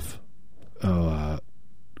shirt off. Cuba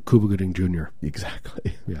Gooding Jr.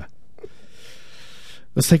 Exactly. Yeah.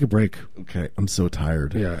 Let's take a break. Okay, I'm so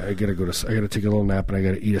tired. Yeah, I gotta take a little nap and I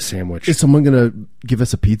gotta eat a sandwich. Is someone gonna give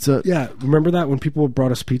us a pizza? Yeah, remember that when people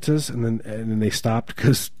brought us pizzas and then they stopped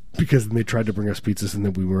because then they tried to bring us pizzas and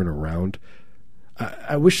then we weren't around.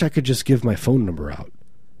 I wish I could just give my phone number out,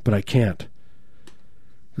 but I can't.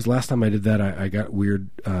 Because last time I did that, I got weird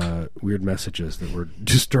messages that were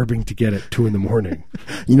disturbing to get at 2 a.m.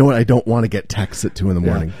 You know what? I don't want to get texts at 2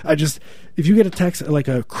 a.m. If you get a text, like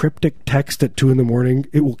a cryptic text at 2 a.m,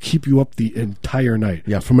 it will keep you up the entire night.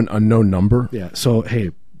 Yeah, from an unknown number. Yeah. So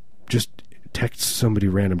hey, just text somebody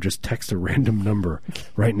random. Just text a random number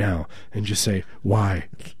right now and just say why,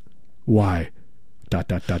 why.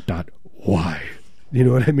 You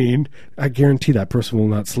know what I mean? I guarantee that person will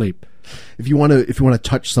not sleep. If you want to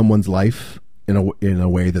touch someone's life in a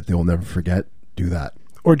way that they'll never forget, do that.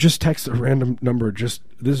 Or just text a random number. This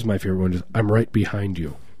is my favorite one. Just I'm right behind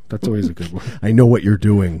you. That's always a good one. I know what you're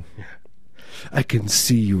doing. I can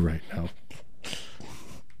see you right now.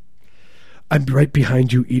 I'm right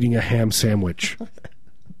behind you eating a ham sandwich.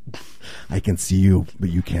 I can see you, but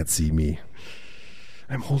you can't see me.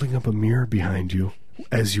 I'm holding up a mirror behind you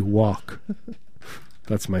as you walk.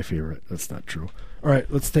 That's my favorite. That's not true. All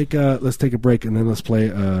right, let's take a break and then let's play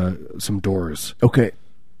some Doors. Okay.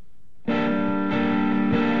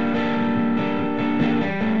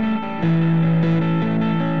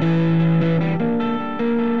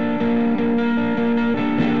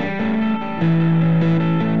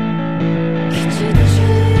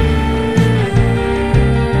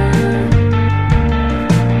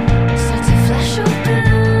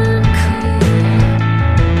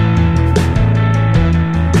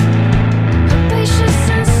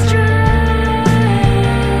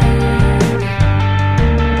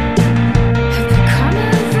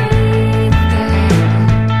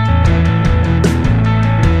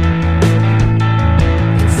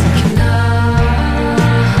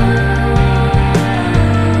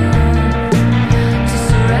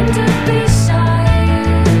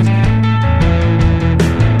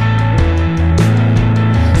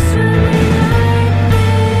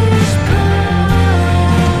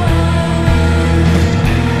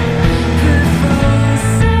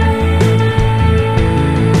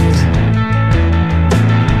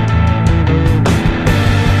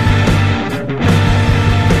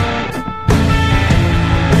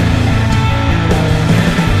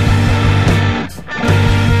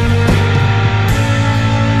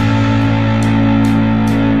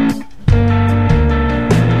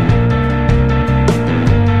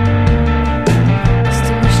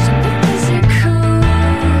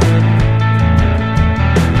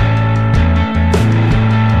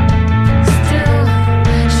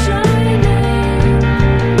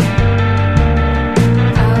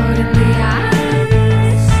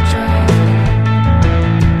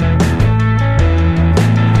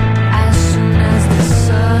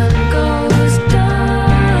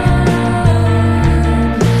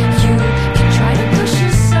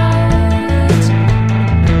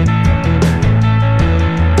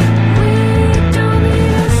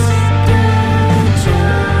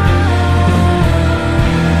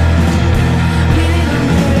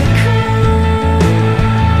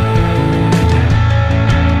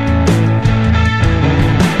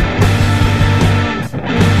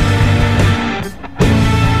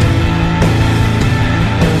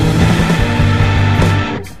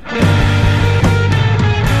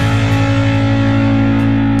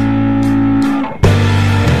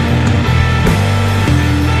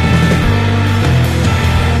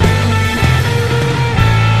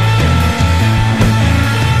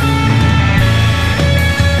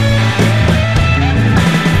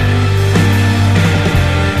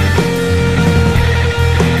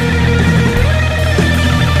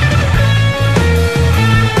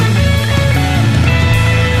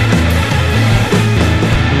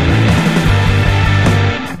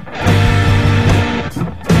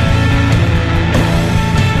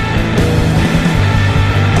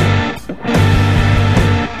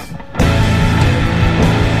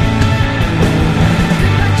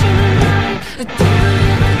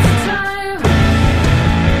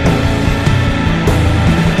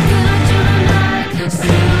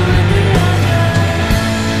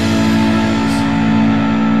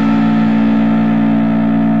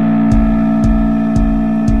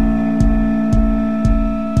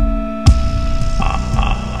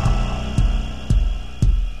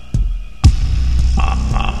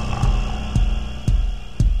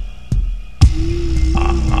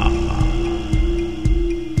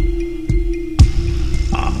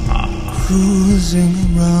 Cruising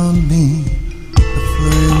around me, the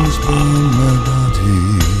flames burn my body.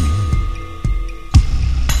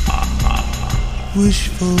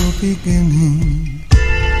 Wishful beginning.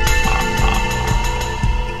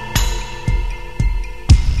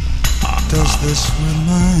 Does this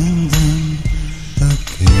remind them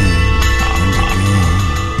again and again?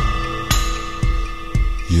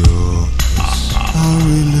 You're a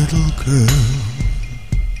sorry little girl.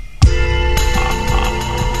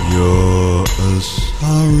 You're a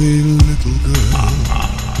sorry little girl.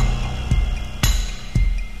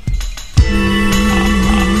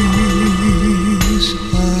 Please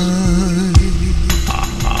hide,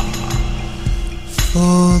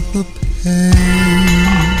 for the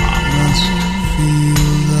pain must feel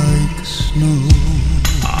like snow.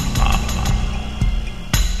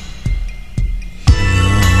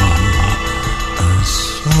 You're a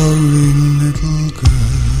sorry little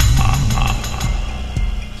girl.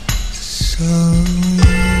 Sorry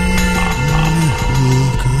little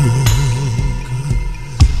girl,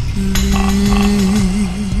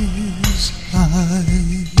 please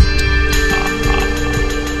hide.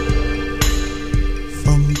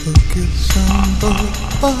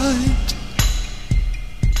 fight.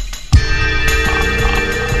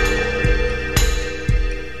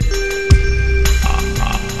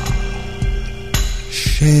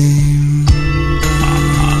 Shame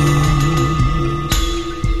burns.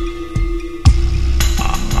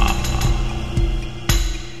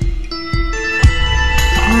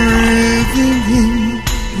 Breathing in,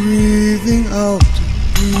 breathing out,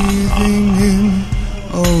 breathing in,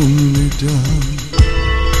 only done.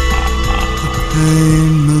 The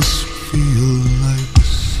pain must feel like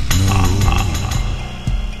snow.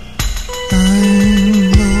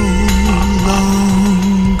 I'm no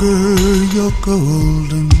longer your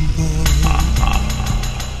golden boy.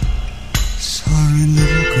 Sorry,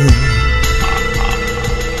 little girl.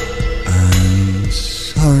 I'm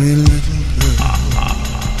sorry, little girl.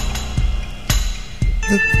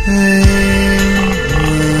 The pain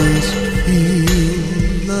must feel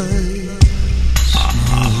like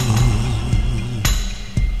snow.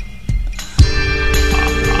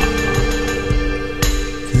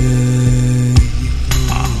 There you go.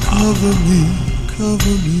 Cover me,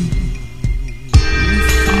 cover me. You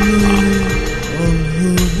flew on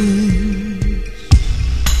her wings.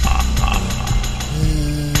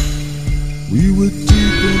 We were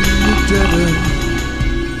deep in the dead end.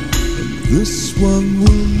 This one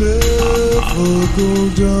will never go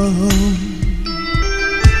down.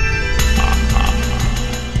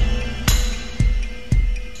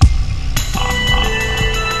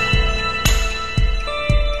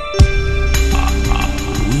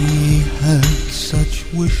 We had such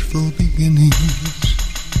wishful beginnings,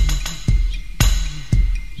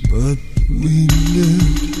 but we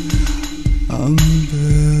lived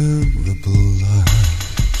unbearable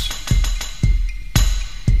lives.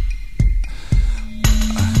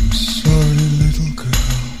 I'm sorry, little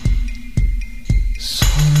girl.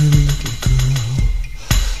 Sorry, little girl.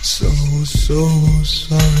 So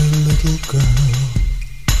sorry, little girl.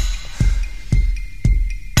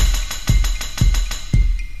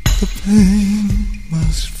 The pain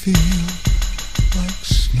must feel like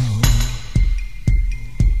snow.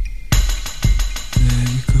 There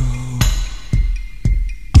you go.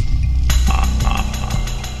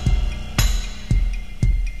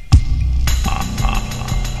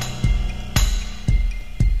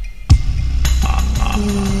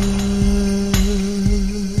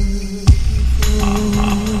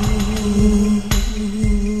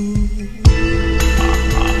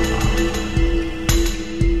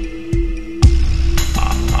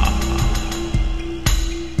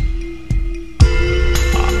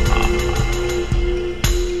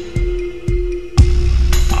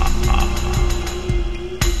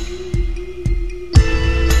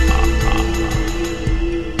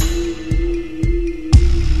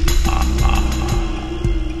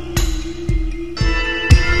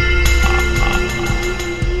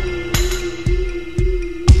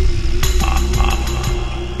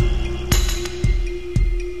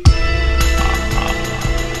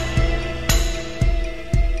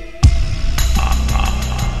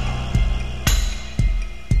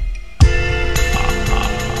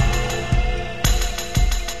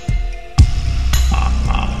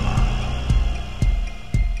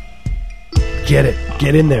 Get it.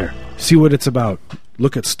 Get in there. See what it's about.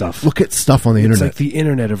 Look at stuff. Look at stuff on the It's internet. like the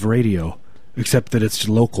internet of radio, except that it's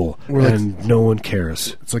local and no one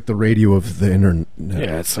cares. It's like the radio of the internet.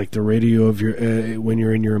 Yeah, it's like the radio of your when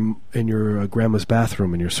you're in your grandma's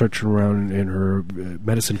bathroom and you're searching around in her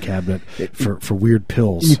medicine cabinet for weird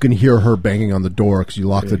pills. You can hear her banging on the door because you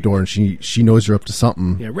lock the door, and she knows you're up to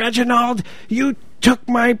something. Yeah, Reginald, you took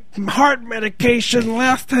my heart medication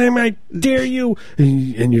last time. I dare you.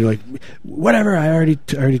 And you're like, whatever. I already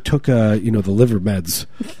took the liver meds.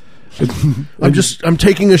 I'm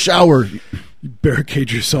taking a shower. You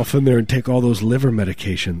barricade yourself in there and take all those liver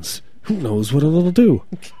medications. Who knows what it'll do?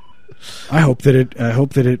 I hope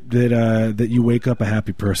that you wake up a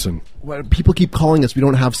happy person. Well, people keep calling us. We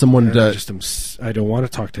don't have someone to. I don't want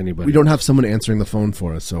to talk to anybody. We don't have someone answering the phone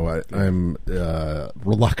for us, so I'm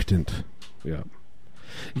reluctant. Yeah.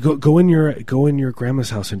 Go in your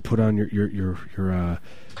grandma's house and put on your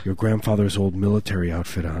grandfather's old military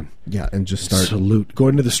outfit on. Yeah, and just start salute. Go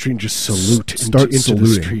into the street and just salute. Start into saluting.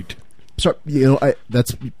 the street. Start.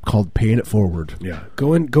 That's called paying it forward. Yeah.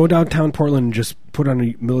 Go downtown Portland and just put on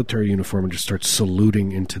a military uniform and just start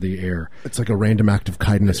saluting into the air. It's like a random act of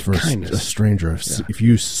kindness for a stranger. Yeah. If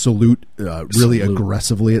you salute really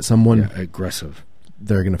aggressively at someone, aggressive,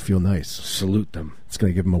 they're going to feel nice. Salute them. It's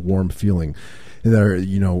going to give them a warm feeling. They're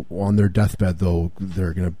on their deathbed though.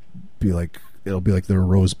 They're going to be like, it'll be like they're a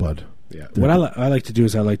rosebud. Yeah. What I like to do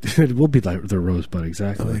is it will be like the Rosebud,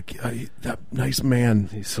 exactly. That nice man.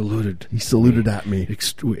 He saluted. He saluted at me.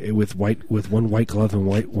 With one white glove and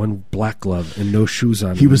one black glove and no shoes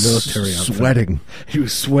on. He was military outfit. sweating. He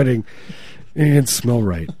was sweating. And he didn't smell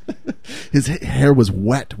right. His hair was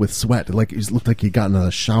wet with sweat. Like it looked like he'd gotten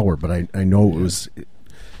a shower, but I know it was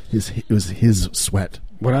his sweat.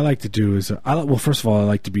 What I like to do is, first of all, I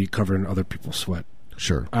like to be covered in other people's sweat.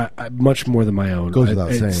 Sure. I much more than my own. Goes without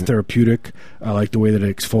It's saying. therapeutic. I like the way that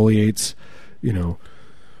it exfoliates.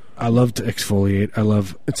 I love to exfoliate.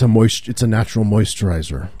 It's a natural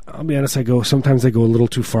moisturizer. I'll be honest. Sometimes I go a little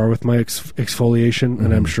too far with my exfoliation,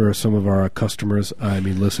 and I'm sure some of our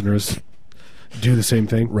listeners, do the same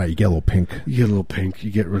thing. Right. You get a little pink. You get a little pink. You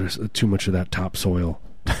get rid of too much of that topsoil.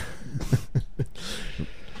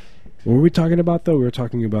 What were we talking about, though? We were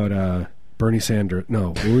talking about Bernie Sanders. No,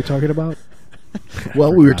 what were we talking about?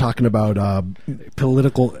 Well, we were talking about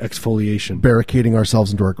Political exfoliation. barricading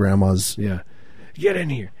ourselves into our grandma's. Yeah. Get in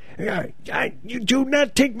here. You do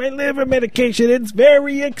not take my liver medication. It's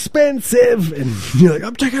very expensive. And you're like,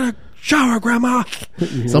 I'm taking a shower, Grandma.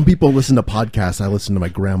 Some people listen to podcasts. I listen to my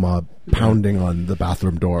grandma pounding on the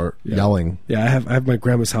bathroom door, yelling. Yeah, I have my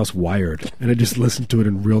grandma's house wired, and I just listen to it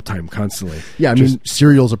in real time constantly. Yeah, I mean,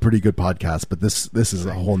 Serial's a pretty good podcast, but this is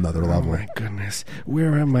a whole nother Oh level. my goodness.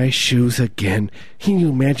 Where are my shoes again? Can you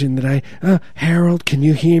imagine that Harold, can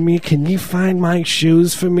you hear me? Can you find my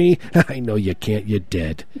shoes for me? I know you can't. You're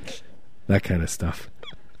dead. That kind of stuff.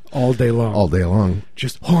 All day long. All day long.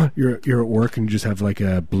 Just you're at work and you just have like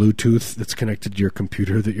a Bluetooth that's connected to your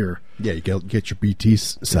computer that you're Yeah, you get your BT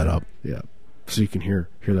set up. yeah, so you can hear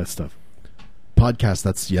that stuff. Podcast,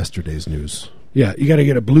 that's yesterday's news. Yeah, you got to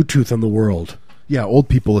get a Bluetooth on the world. Yeah, old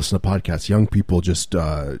people listen to podcasts. Young people just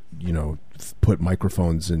put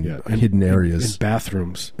microphones in hidden areas in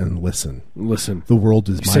bathrooms and listen. Listen. The world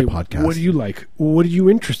is my Say, podcast. what do you like? What are you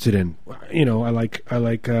interested in? I like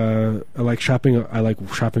shopping. I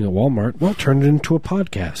like shopping at Walmart. Well, turn it into a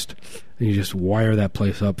podcast, and you just wire that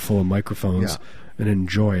place up full of microphones and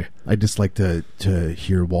enjoy. I just like to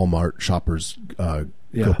hear Walmart shoppers go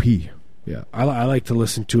pee. Yeah, I like to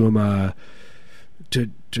listen to them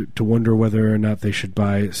to wonder whether or not they should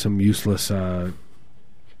buy some useless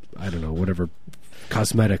whatever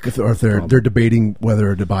cosmetic. If they're debating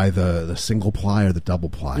whether to buy the single ply or the double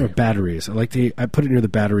ply. Or batteries. I put it near the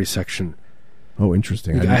battery section. Oh,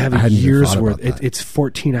 interesting. I have a hadn't even year's thought worth. about that. It's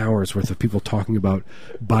 14 hours worth of people talking about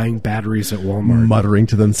buying batteries at Walmart. Muttering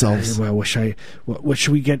to themselves. Well, what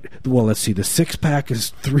should we get? Well, let's see. The 6-pack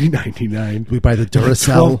is $3.99. We buy the The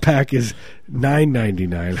Duracell. 12-pack is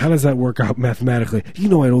 $9.99. How does that work out mathematically?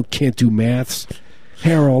 I can't do maths.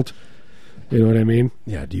 Harold. You know what I mean?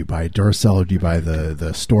 Yeah, do you buy Duracell or do you buy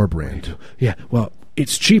the store brand? Yeah, well,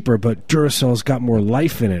 it's cheaper, but Duracell's got more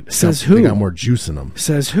life in it. Says who? They got more juice in them.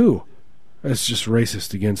 Says who? It's just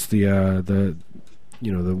racist against the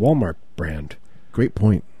Walmart brand, Great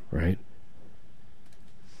point. right?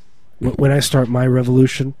 When I start my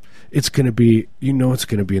revolution, it's going to be,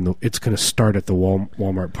 it's going to start at the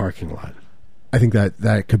Walmart parking lot. I think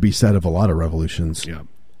that could be said of a lot of revolutions. Yeah.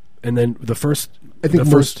 And then the first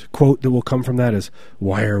quote that will come from that is,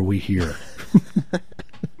 "Why are we here?"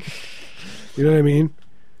 You know what I mean?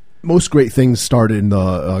 Most great things start in the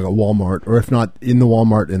Walmart, or if not in the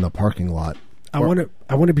Walmart, in the parking lot. I want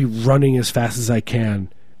to be running as fast as I can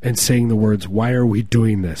and saying the words, "Why are we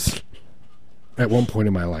doing this?" at one point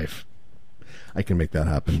in my life. I can make that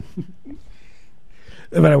happen.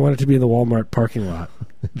 But I want it to be in the Walmart parking lot.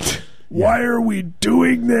 Why are we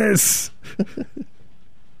doing this?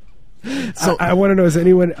 So I want to know, has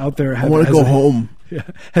anyone out there... I want to go home. Yeah.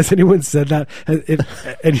 Has anyone said that?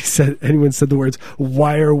 Anyone said the words,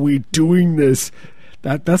 "Why are we doing this?"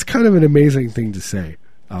 That's kind of an amazing thing to say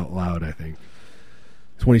out loud, I think.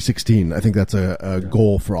 2016. I think that's a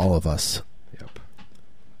goal for all of us. Yep.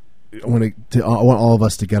 I want all of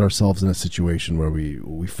us to get ourselves in a situation where we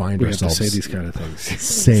find We have to ourselves say these kind of things.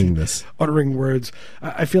 saying this. Uttering words.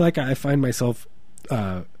 I feel like I find myself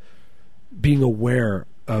being aware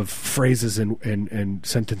of phrases and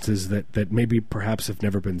sentences that maybe perhaps have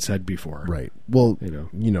never been said before. Right. Well,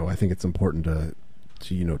 You I think it's important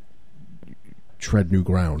to tread new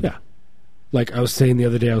ground. Yeah. Like I was saying the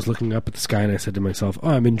other day, I was looking up at the sky and I said to myself, "Oh,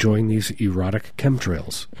 I'm enjoying these erotic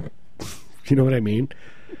chemtrails." You know what I mean?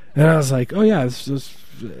 And I was like, "Oh yeah,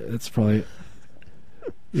 it's probably,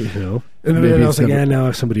 And then I was like,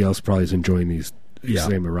 now somebody else probably is enjoying these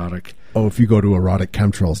same erotic." Oh, if you go to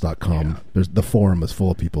eroticchemtrails.com, the forum is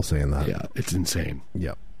full of people saying that. Yeah, it's insane.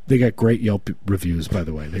 Yep. They got great Yelp reviews, by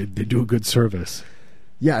the way. They do a good service.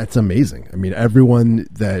 Yeah, it's amazing. I mean, everyone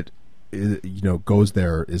that goes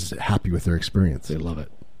there is happy with their experience. They love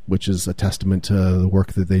it. Which is a testament to the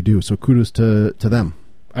work that they do. So kudos to them.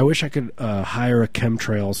 I wish I could hire a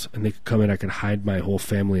chemtrails and they could come in. I could hide my whole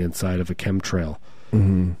family inside of a chemtrail.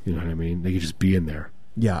 Mm-hmm. You know what I mean? They could just be in there.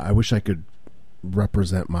 Yeah, I wish I could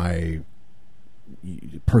represent my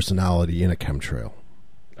personality in a chemtrail.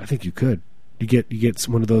 I think you could. You get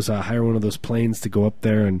one of those hire one of those planes to go up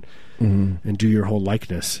there and do your whole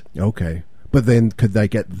likeness. Okay. But then could I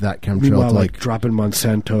get that chemtrail Meanwhile, to like dropping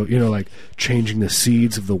Monsanto, like changing the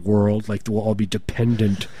seeds of the world, like we'll all be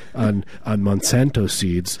dependent on Monsanto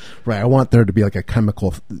seeds. Right. I want there to be like a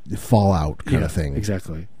chemical fallout kind of thing.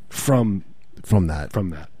 Exactly. From that.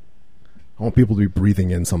 I want people to be breathing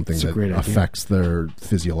in something that affects their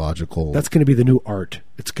physiological. That's going to be the new art.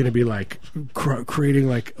 It's going to be like creating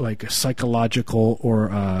like a psychological or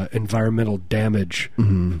environmental damage.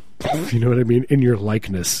 Mm-hmm. You know what I mean? In your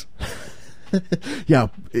likeness. Yeah.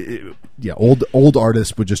 Old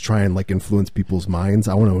artists would just try and like influence people's minds.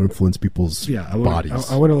 I want to influence people's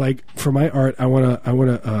bodies. I want to like for my art. I want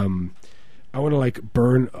to like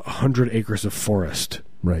burn 100 acres of forest.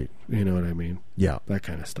 Right. You know what I mean? Yeah. That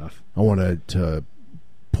kind of stuff. I want to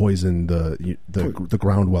poison the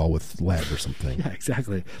ground well with lead or something. Yeah,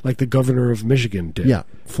 exactly. Like the governor of Michigan did. Yeah,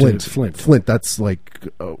 Flint. That's like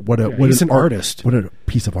he's an artist. What a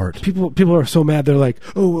piece of art. People are so mad. They're like,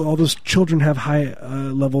 oh, all those children have high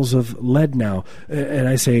levels of lead now. And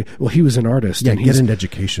I say, well, he was an artist. Yeah, and get into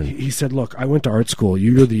education. He said, look, I went to art school.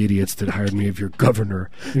 You're the idiots that hired me if you're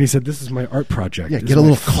governor. And he said, this is my art project. Yeah, get a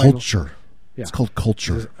little culture. Yeah. It's called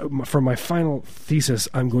culture. For my final thesis,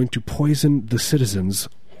 I'm going to poison the citizens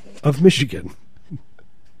of Michigan.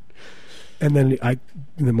 And then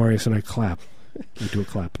Marius and I clap. We do a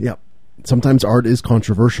clap. Yeah. Sometimes art is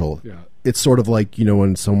controversial. Yeah. It's sort of like,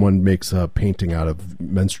 when someone makes a painting out of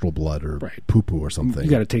menstrual blood or poo-poo or something. You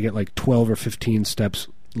got to take it like 12 or 15 steps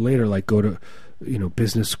later, like go to,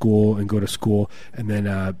 business school and go to school and then,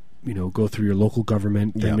 go through your local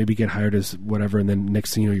government, then maybe get hired as whatever, and then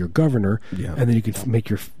next thing you know, you're governor, and then you can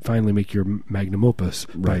finally make your magnum opus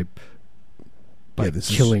by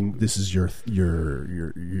killing. This is your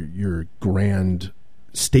grand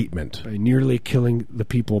statement. By nearly killing the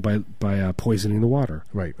people by poisoning the water.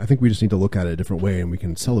 Right. I think we just need to look at it a different way, and we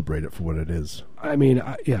can celebrate it for what it is. I mean,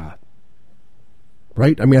 yeah.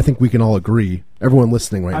 Right? I mean, I think we can all agree. Everyone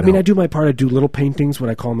listening right now. I mean, I do my part. I do little paintings, what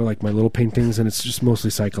I call them, like my little paintings, and it's just mostly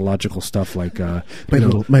psychological stuff, like my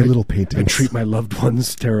little paintings. I treat my loved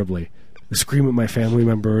ones terribly. I scream at my family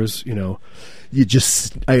members. You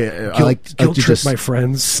just guilt trip my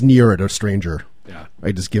friends, sneer at a stranger. Yeah,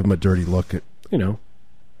 I just give them a dirty look.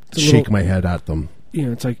 Shake my head at them.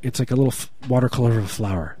 It's like a little watercolor of a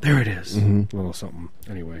flower. There it is. Mm-hmm. A little something.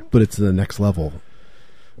 Anyway, but it's the next level.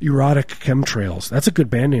 Erotic Chemtrails. That's a good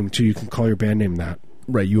band name, too. You can call your band name that.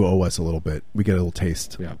 Right, you owe us a little bit. We get a little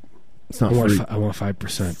taste. Yeah. It's not free. I want 5%.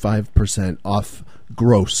 5% off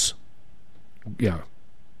gross. Yeah.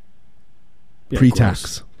 Pre-tax.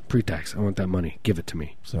 Gross. Pre-tax. I want that money. Give it to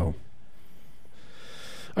me. So.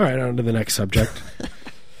 All right, on to the next subject.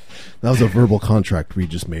 That was a verbal contract we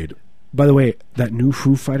just made. By the way, that new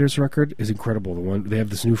Foo Fighters record is incredible. They have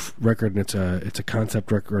this new record, and it's a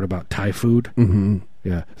concept record about Thai food. Mm-hmm.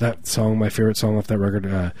 Yeah, that song, my favorite song off that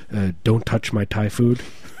record, "Don't Touch My Thai Food."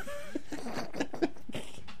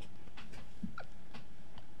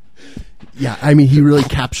 Yeah, I mean, he really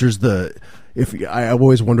captures the. I've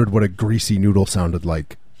always wondered what a greasy noodle sounded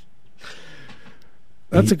like.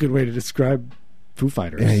 That's a good way to describe Foo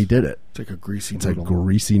Fighters. Yeah, he did it. It's like a greasy noodle. It's a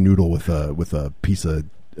greasy noodle with a piece of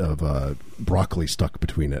broccoli stuck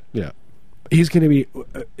between it. Yeah, he's going to be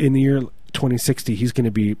in the year 2060. He's going to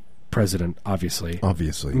be president. Obviously. I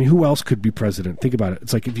mean, who else could be president? Think about it.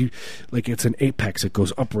 It's like it's an apex. It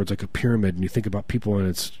goes upwards like a pyramid, and you think about people, and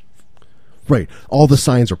it's right. All the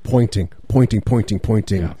signs are pointing.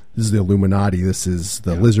 Yeah. This is the Illuminati. This is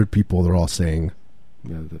the lizard people. They're all saying,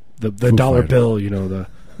 the dollar bill. The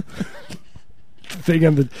thing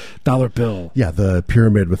on the dollar bill. Yeah, the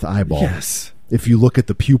pyramid with the eyeball. Yes. If you look at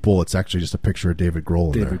the pupil, it's actually just a picture of David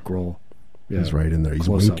Grohl in there. David Grohl. Yeah. He's right in there. He's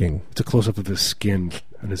winking. It's a close-up of his skin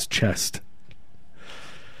and his chest.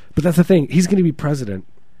 But that's the thing. He's going to be president.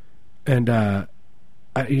 And,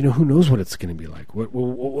 who knows what it's going to be like? What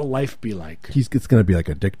will life be like? It's going to be like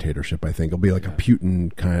a dictatorship, I think. It'll be like a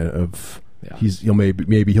Putin kind of... Yeah.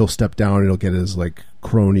 Maybe he'll step down and he'll get his, like,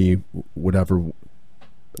 crony, whatever...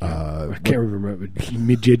 I can't remember.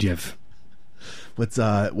 Medvedev. What's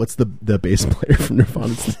the bass player from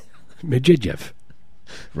Nirvana? Medvedev.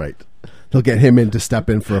 Right. They'll get him in to step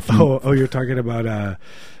in for a few. Oh, you're talking about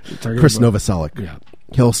Chris Novoselic. Yeah.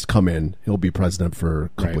 He'll come in. He'll be president for a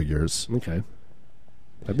couple Right. of years. Okay,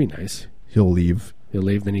 that'd be nice. He'll leave. He'll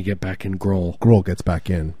leave, then you get back in Grohl, Grohl gets back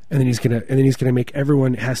in. and then he's gonna make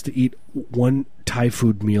everyone has to eat one Thai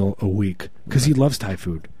food meal a week because he loves Thai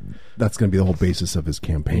food. That's going to be the whole basis of his And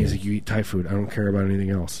campaign. he's like, you eat Thai food. I don't care about anything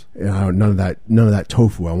else. None of that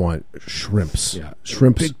tofu. I want shrimps. Yeah,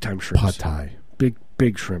 Shrimps. big time shrimps. Pad Thai.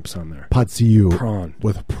 Big shrimps on there. Pad see you. Prawn.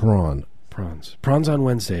 With prawn. Prawns on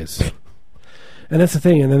Wednesdays. And that's the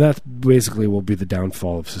thing, and then that basically will be the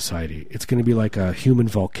downfall of society. It's going to be like a human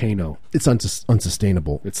volcano. It's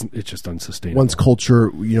unsustainable. It's just unsustainable. Once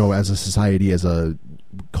culture, as a society, as a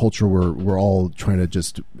culture, we're all trying to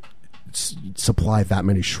just supply that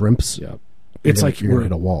many shrimps. Yeah, it's like you're we're gonna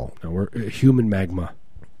hit a wall. No, we're human magma.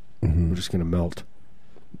 Mm-hmm. We're just going to melt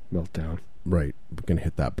down. Right, we're gonna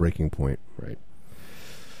hit that breaking point. Right.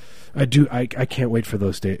 I can't wait for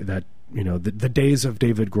those days. That the days of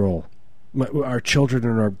David Grohl. Our children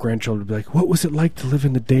and our grandchildren will be like, what was it like to live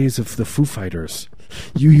in the days of the Foo Fighters?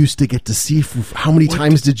 You used to get to see How many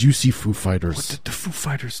times did you see Foo Fighters? What did the Foo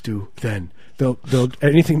Fighters do then? They'll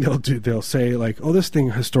anything they'll do. They'll say like, "Oh, this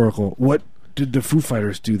thing historical. What did the Foo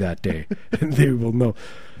Fighters do that day?" And they will know.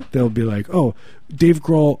 They'll be like, "Oh, Dave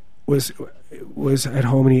Grohl was at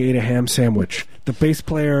home and he ate a ham sandwich. The bass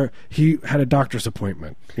player, he had a doctor's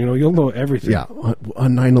appointment. You'll know everything." Yeah,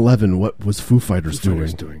 on 9/11, what was Foo Fighters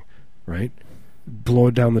doing? Right? Blow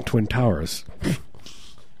down the Twin Towers.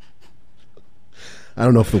 I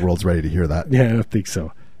don't know if the world's ready to hear that. Yeah, I don't think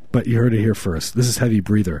so. But you heard it here first. This is Heavy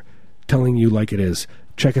Breather, telling you like it is.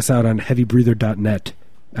 Check us out on heavybreather.net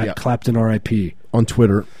at Clapton RIP. On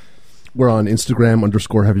Twitter. We're on Instagram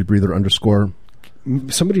 _heavybreather_.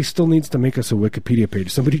 Somebody still needs to make us a Wikipedia page.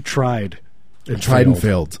 Somebody tried. And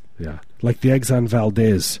failed. Yeah. Like the Exxon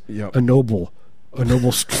Valdez. Yep. A noble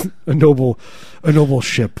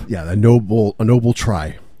ship. Yeah, a noble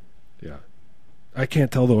try. Yeah. I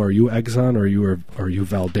can't tell though. Are you Exxon or are you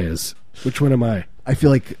Valdez? Which one am I? I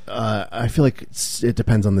feel like it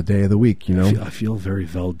depends on the day of the week. I feel very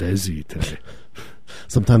Valdez-y today.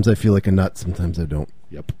 Sometimes I feel like a nut. Sometimes I don't.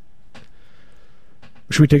 Yep.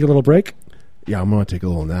 Should we take a little break? Yeah, I'm gonna take a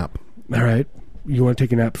little nap. All right. You want to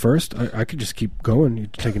take a nap first? I could just keep going. You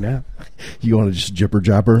take a nap. You want to just jibber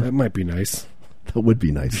jabber? That might be nice. That would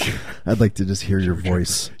be nice. I'd like to just hear your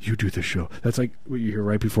voice. You do the show. That's like what you hear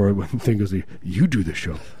right before when the thing goes, you do the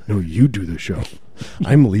show. No, you do the show.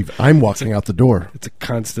 I'm walking out the door. It's a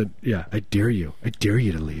constant, yeah, I dare you. I dare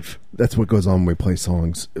you to leave. That's what goes on when we play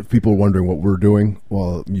songs. If people are wondering what we're doing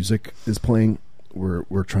while music is playing,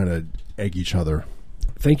 we're trying to egg each other.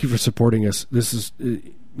 Thank you for supporting us. This is,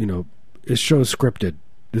 this show is scripted.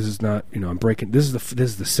 This is not, I'm breaking. This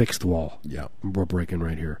is the sixth wall. Yeah, we're breaking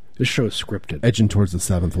right here. This show is scripted. Edging towards the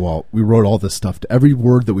seventh wall. We wrote all this stuff. Every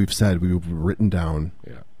word that we've said, we've written down.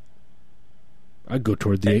 Yeah, I'd go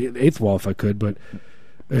toward the eighth wall if I could, but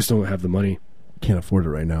I just don't have the money. Can't afford it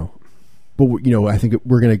right now. But I think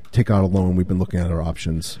we're going to take out a loan. We've been looking at our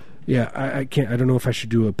options. Yeah, I can't. I don't know if I should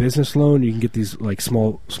do a business loan. You can get these like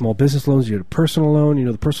small business loans. You get a personal loan.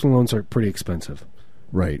 The personal loans are pretty expensive.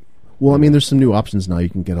 Right. Well, I mean, there's some new options now. You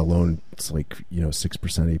can get a loan. It's like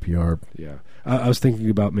 6% APR. Yeah, I was thinking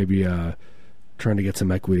about maybe trying to get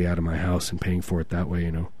some equity out of my house and paying for it that way.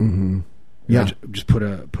 Mm-hmm. Yeah. Just put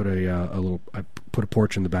a little. I put a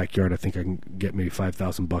porch in the backyard. I think I can get maybe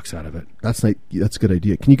 $5,000 out of it. That's a good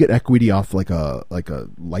idea. Can you get equity off like a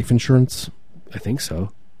life insurance? I think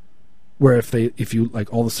so. Where if you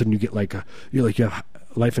like all of a sudden you get you have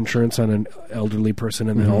life insurance on an elderly person,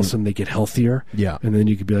 and then all of a sudden they get healthier. Yeah, and then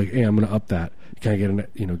you could be like, hey, I'm going to up that. Can I get a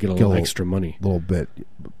little extra money, a little bit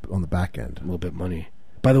on the back end, a little bit money.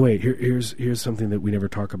 By the way, here's something that we never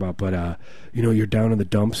talk about, but you're down in the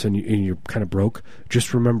dumps and you're kind of broke.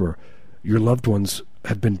 Just remember, your loved ones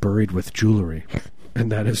have been buried with jewelry. And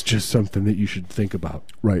that is just something that you should think about.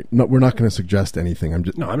 Right. No, we're not going to suggest anything.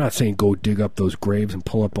 I'm not saying go dig up those graves and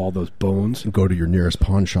pull up all those bones. Go to your nearest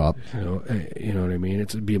pawn shop. You know what I mean?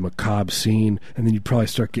 It'd be a macabre scene, and then you'd probably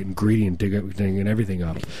start getting greedy and digging everything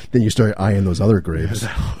up. Then you start eyeing those other graves.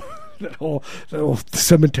 That whole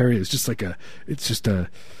cemetery is just it's just a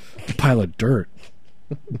pile of dirt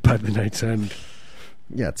by the night's end.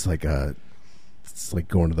 Yeah, it's like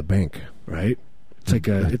going to the bank, right? It's like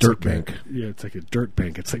a dirt bank. It's like a dirt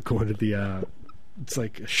bank. It's like going to the. It's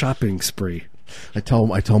like a shopping spree. I tell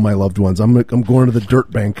my loved ones, I'm going to the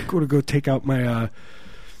dirt bank. I'm going to go take out my. I'm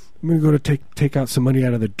going to go to take out some money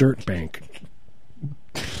out of the dirt bank.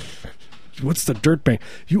 What's the dirt bank?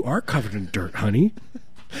 You are covered in dirt, honey.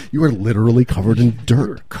 You are literally covered in dirt.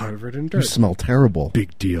 You're covered in dirt. You smell terrible.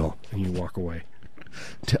 Big deal. And you walk away.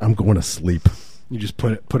 I'm going to sleep. You just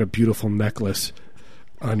put a beautiful necklace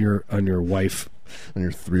on your wife. On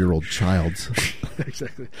your 3-year-old child's.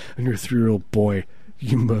 Exactly. On your 3-year-old boy. You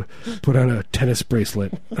can put on a tennis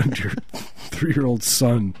bracelet on your 3-year-old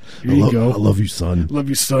son. Here you go. I love you, son. Love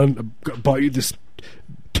you, son. I bought you this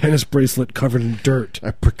tennis bracelet covered in dirt. I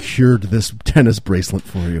procured this tennis bracelet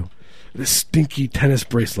for you. This stinky tennis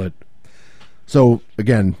bracelet. So,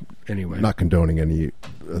 again, Anyway. not condoning any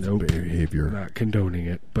Nope. behavior. Not condoning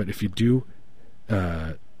it. But if you do,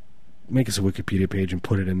 make us a Wikipedia page and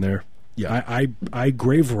put it in there. Yeah. I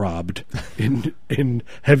grave robbed in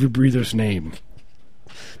Heavy Breather's name.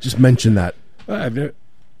 Just mention that. I've never,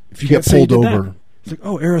 if You get can't say pulled you did that, over. it's like,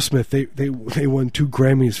 oh, Aerosmith, they won 2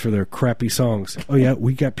 Grammys for their crappy songs. Oh yeah,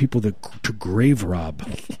 we got people to grave rob.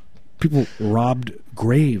 People robbed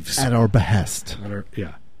graves. At our behest.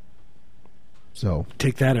 Yeah, So,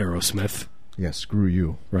 take that, Aerosmith. yeah, screw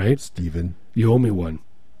you, Right? Steven. You owe me one.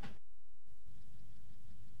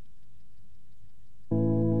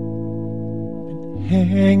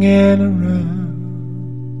 Hanging around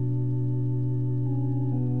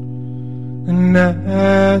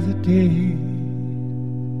another day,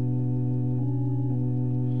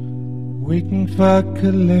 waiting for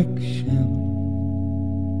collection,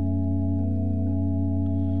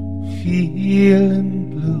 feeling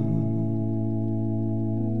blue,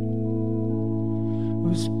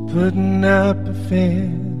 was putting up a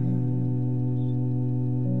fence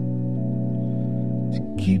to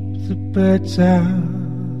keep the birds out.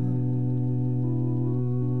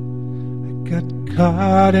 I got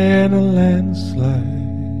caught in a landslide,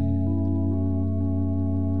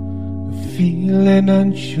 feeling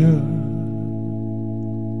unsure.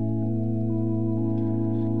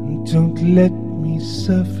 Don't let me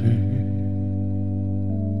suffer.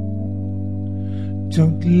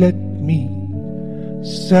 Don't let me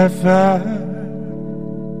suffer.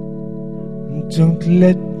 Don't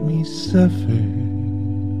let me suffer.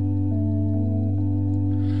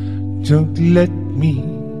 Don't let me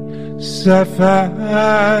suffer.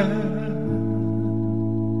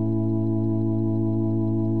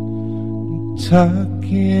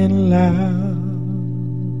 Talking loud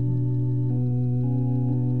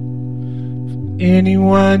for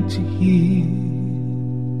anyone to hear.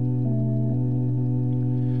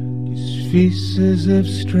 These faces of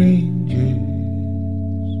strangers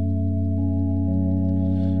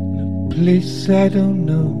in a place I don't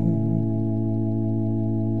know.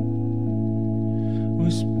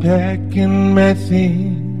 Was packing my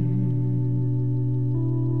things,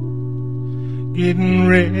 getting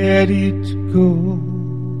ready to go.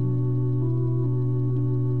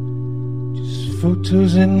 Just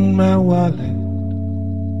photos in my wallet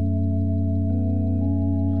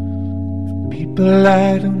of people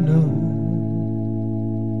I don't know.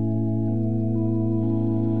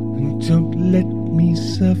 And don't let me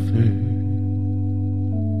suffer.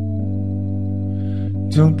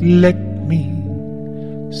 Don't let me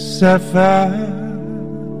suffer.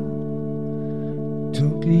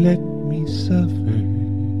 Don't let me suffer.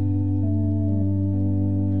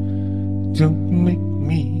 Don't make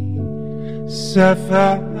me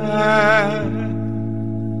suffer.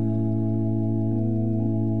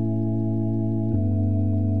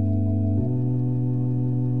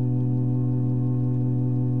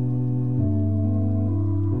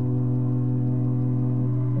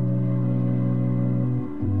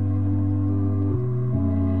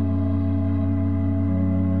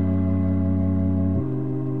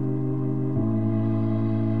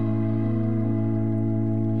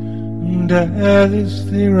 And others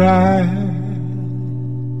they ride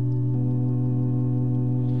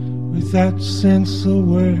without sense of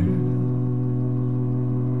word,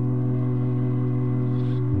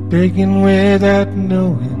 begging without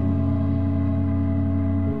knowing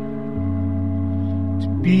to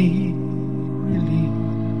be released.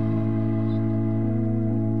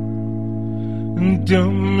 And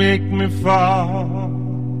don't make me fall,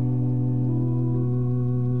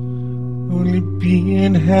 only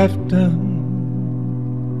being half done.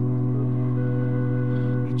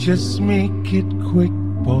 Just make it quick,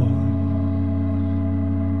 boy,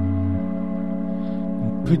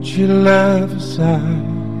 and put your love aside.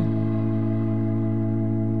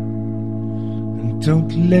 And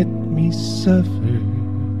don't let me suffer.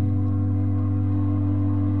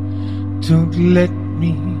 Don't let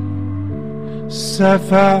me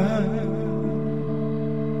suffer.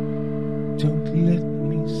 Don't let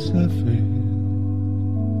me suffer.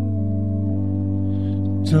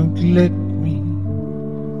 Don't let me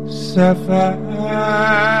suffer.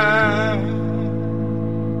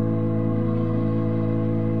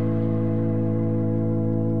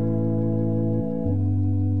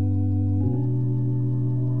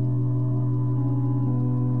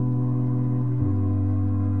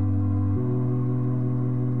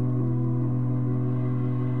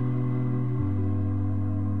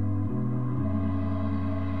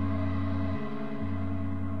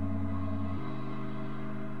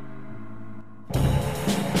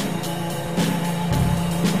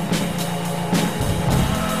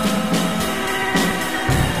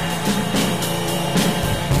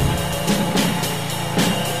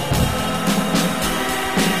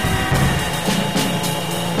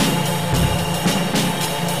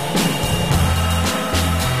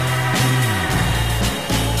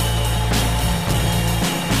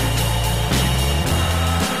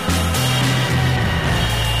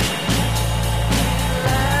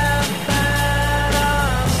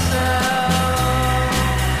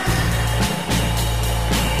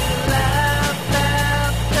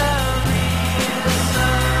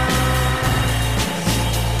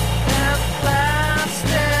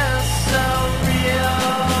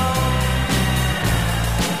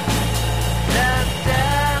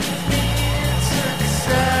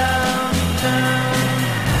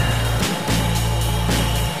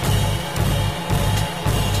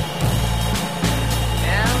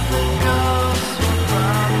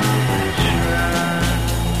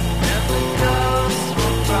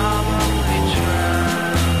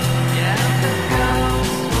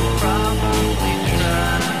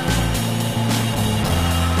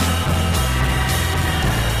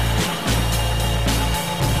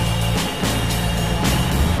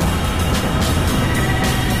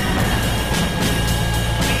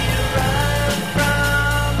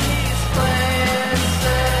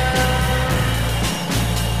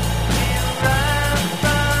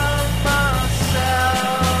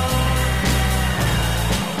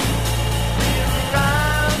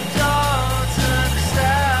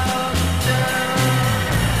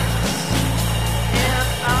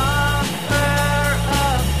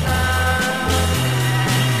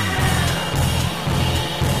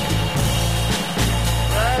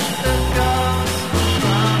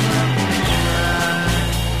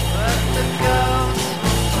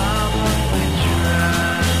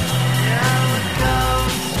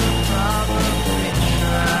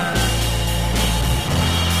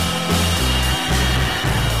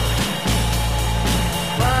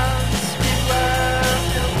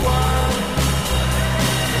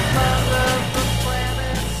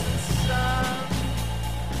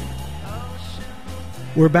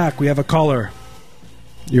 We're back. We have a caller.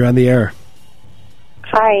 You're on the air.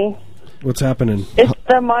 Hi. What's happening? It's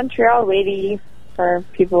the Montreal lady, for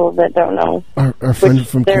people that don't know. Our friend Which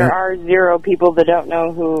from there Canada. are 0 people that don't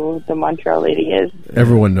know who the Montreal lady is.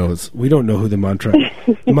 Everyone knows. We don't know who the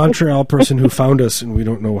Montreal person who found us, and we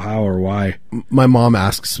don't know how or why. My mom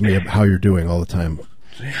asks me how you're doing all the time.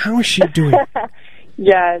 How is she doing?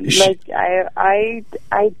 Yeah, like I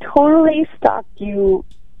totally stalked you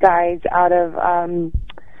guys out of.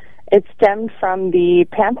 It stemmed from the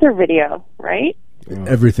Panther video, right?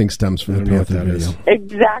 Everything stems from I the don't know what Panther that video. is.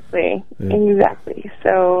 Exactly. Yeah. Exactly.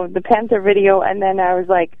 So the Panther video, and then I was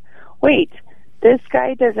like, wait, this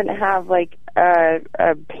guy doesn't have like a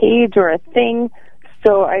page or a thing.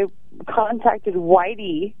 So I contacted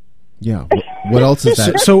Whitey. Yeah. What else is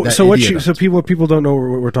that? So that what idiot up to? people don't know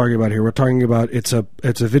what we're talking about here. We're talking about it's a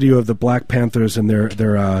video of the Black Panthers, and they're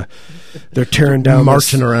tearing down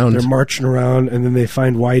Marching around. They're marching around, and then they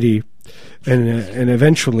find Whitey, and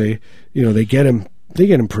eventually, they get him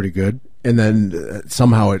pretty good. And then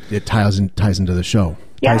somehow it ties into the show.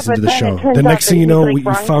 Yeah, Ties but into the then show. it turns The out next that thing you he's, know, like, we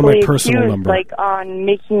found my wrongfully personal accused, number. like on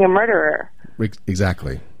making a murderer.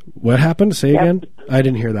 Exactly. What happened? Say Yep. again. I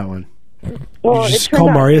didn't hear that one. Well, You just it turns call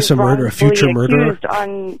out Marius he's a murderer, a future wrongfully murderer? accused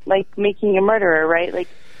on like making a murderer, right? Like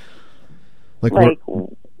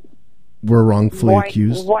we're wrongfully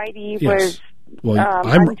accused. Whitey Yes. was Well,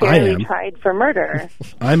 I unfairly am. tried for murder.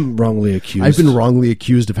 I'm wrongly accused. I've been wrongly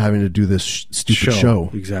accused of having to do this stupid show.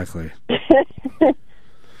 Exactly.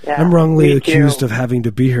 Yeah, I'm wrongly me accused too. of having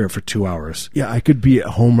to be here for 2 hours. Yeah, I could be at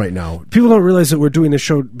home right now. People don't realize that we're doing this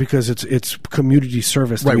show because it's community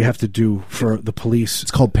service that Right. we have to do for the police. It's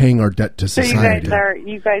called paying our debt to So society.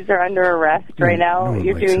 you guys are under arrest right now. no one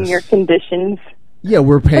You're likes doing us. your conditions. Yeah,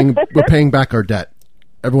 we're paying back our debt.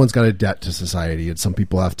 Everyone's got a debt to society, and some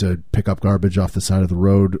people have to pick up garbage off the side of the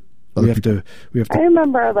road. We have to. I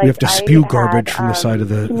remember, like, we have to spew I garbage had, from the side of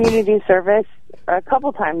the. community service a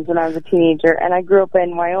couple times when I was a teenager, and I grew up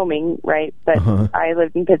in Wyoming, right? But I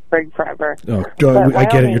lived in Pittsburgh forever. Oh, But I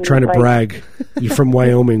get it. You're Wyoming, trying to like- brag. You're from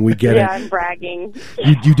Wyoming. We get Yeah, it. I'm bragging.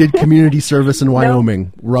 You did community service in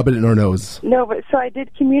Wyoming. Rub it in our nose. No, but so I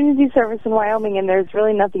did community service in Wyoming, and there's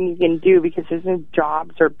really nothing you can do because there's no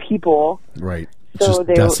jobs or people. Right. It's So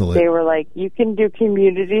just desolate. they were like, you can do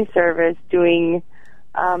community service doing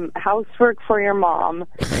housework for your mom,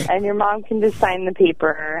 and your mom can just sign the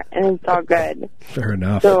paper, and it's all good. Fair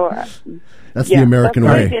enough. So That's yeah, the American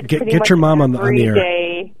that's what I way. did Get pretty your much mom on the every air.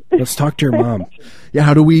 day. Let's talk to your mom. Yeah,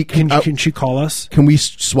 how do we Can she call us? Can we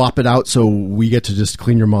swap it out so we get to just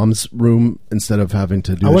clean your mom's room instead of having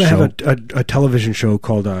to do I the want to show? have a television show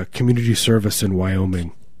called Community Service in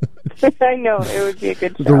Wyoming. I know, it would be a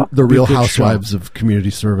good show. the Real Good Housewives of Community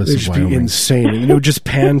Service It'd in just be Wyoming. insane. And it would just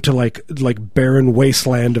pan to like barren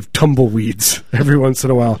wasteland of tumbleweeds every once in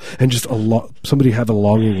a while, and just somebody have a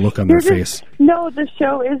longing look on their You're face. just, no, the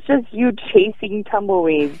show is just you chasing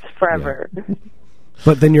tumbleweeds forever.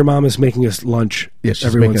 But then your mom is making us lunch Yeah, she's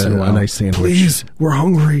every making once in a while. a nice sandwich. Please, we're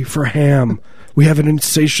hungry for ham. We have an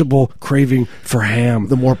insatiable craving for ham.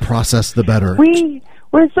 The more processed, the better.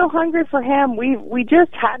 We're so hungry for ham. We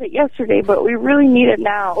just had it yesterday, but we really need it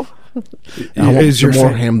now. Is your the more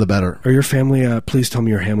fa- ham, the better. Are your family? Please tell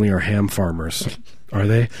me your family are ham farmers. Are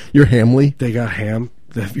they? Your Hamley? They got ham.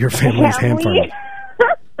 Your family's ham Hamley?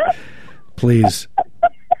 farmers. Please.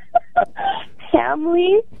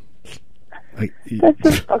 Hamley?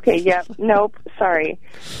 Okay, yeah, nope, sorry.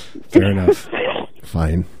 Fair enough.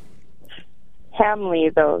 Fine. Hamley,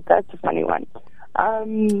 though, that's a funny one.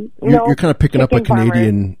 You're kind of picking up a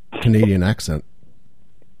chicken farmer. Canadian accent.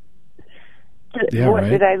 Yeah, What, right.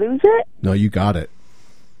 did I lose it? No, you got it.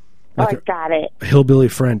 Oh, I got it. Hillbilly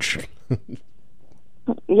French.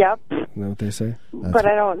 Yep, Is that what they say? but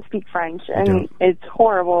I don't speak French, don't. and it's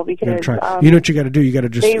horrible You gotta because try. You know what you got to do? You got to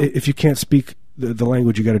just, they- if you can't speak the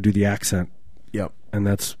language, you got to do the accent. Yep. And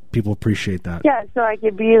that's, people appreciate that. yeah. So I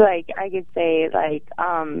could say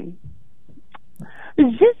Je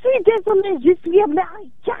suis désolé, je suis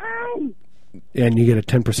américain. And you get a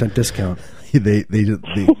 10% discount. they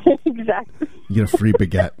Exactly. you get a free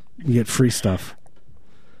baguette. You get free stuff.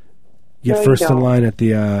 You get No, you first in don't. line at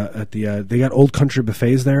the they got Old Country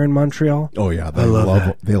buffets there in Montreal. Oh yeah, they I love love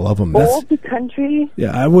that. they love them. Old country.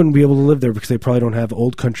 Yeah, I wouldn't be able to live there because they probably don't have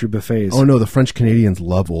Old Country buffets. Oh no, the French Canadians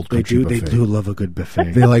love Old they Country do. buffet. They do love a good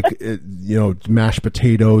buffet. They like mashed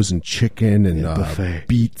potatoes and chicken and buffet.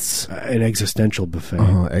 beets. An existential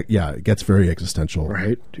buffet. Yeah, it gets very existential.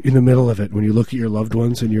 Right in the middle of it, when you look at your loved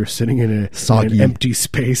ones and you're sitting in an Soggy. empty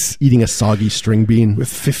space Eating a soggy string bean. with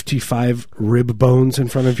 55 rib bones in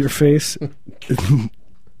front of your face.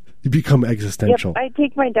 You become existential. Yep, I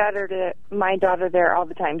take my daughter there all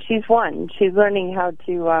the time. She's 1. She's learning how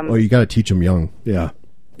to. Oh, you got to teach them young. Yeah.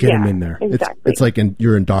 Get him in there. Exactly. It's like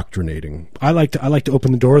you're indoctrinating. I like to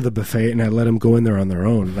open the door of the buffet and I let them go in there on their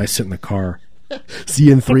own. And I sit in the car. See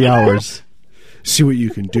you in 3 hours. See what you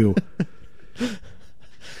can do.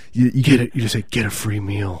 You Get it. You just say, get a free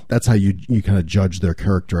meal. That's how you kind of judge their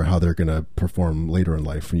character, how they're going to perform later in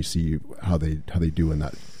life when you see how they do in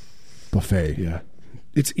that buffet. Yeah.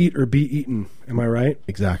 It's eat or be eaten. Am I right?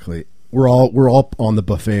 Exactly. We're all on the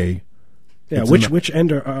buffet. Yeah. It's Which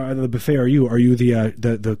end of the buffet are you? Are you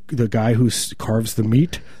the guy who carves the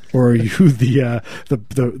meat, or are you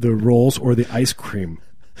the rolls or the ice cream?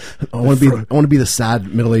 I want to be the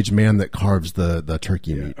sad middle-aged man that carves the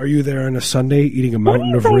turkey meat. Are you there on a Sunday eating a What are mountain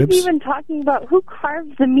you of guys ribs? even talking about? Who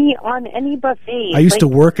carves the meat on any buffet? I used to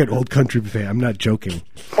work at Old Country Buffet. I'm not joking.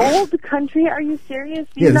 Old Country? Are you serious?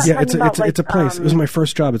 It's It's a place. It was my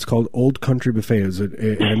first job. It's called Old Country Buffet. It was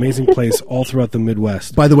an amazing place all throughout the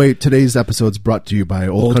Midwest. By the way, today's episode is brought to you by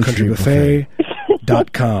Old Country Buffet.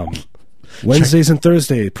 OldCountryBuffet.com. Wednesdays and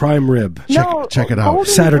Thursdays, prime rib. Check it out. Golden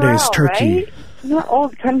Saturdays, Corral, turkey. right? Not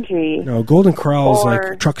Old Country. No, Golden Corral is Or-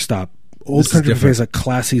 like truck stop. Old This is Country Buffet different. is a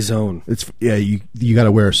classy zone. You got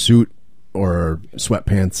to wear a suit or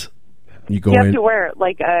sweatpants. You go You have in. to wear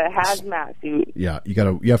like a hazmat suit. Yeah, you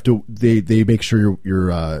have to. They make sure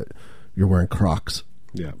you're wearing Crocs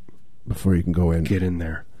Yeah. before you can go in. Get in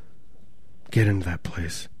there. Get into that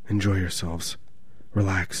place. Enjoy yourselves.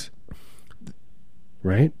 Relax.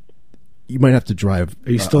 Right? You might have to drive.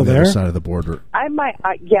 Are you still on the there? other side of the border? I might,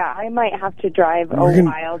 I might have to drive We're a gonna-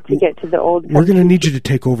 while to get to the Old Country. We're going to need you to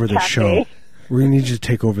take over the Cafe. show. We're going to need you to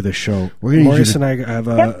take over the show. We're gonna need Maurice you to- and I have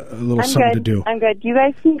Yep. a little I'm something good. to do. I'm good. You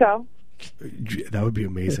guys can go. That would be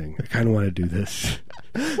amazing. I kind of want to do this.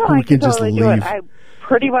 No, We I can can just totally do leave. it.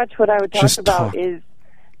 Pretty much what I would talk Just about talk. is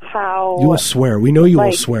how You will swear. We know you will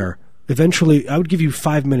Like- swear. Eventually, I would give you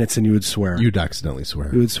 5 minutes and you would swear. You'd accidentally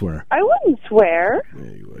swear. You would swear. I wouldn't swear.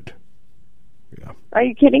 Yeah, you would. Yeah. Are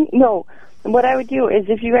you kidding? No. What I would do is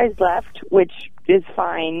if you guys left, which is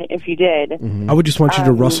fine if you did. I would just want you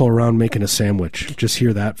to rustle around making a sandwich. Just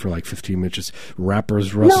hear that for like 15 minutes. Just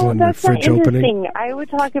wrappers No, rustling, that's not fridge opening. interesting. I would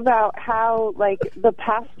talk about how, like, the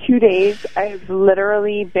past 2 days, I've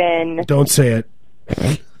literally been Don't say it.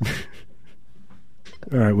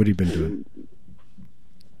 All right, what have you been doing?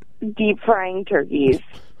 deep frying turkeys.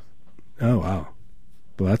 Oh, wow.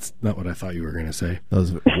 Well, that's not what I thought you were going to say. That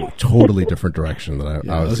was a totally different direction than I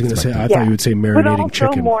I was going to say, I expecting. thought you would say But marinating also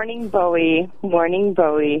chicken. Morning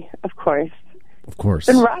Bowie, of course. Of course.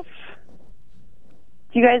 It's been rough.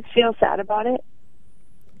 Do you guys feel sad about it?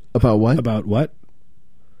 About what? About what?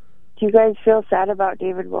 Do you guys feel sad about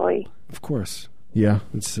David Bowie? Of course. Yeah,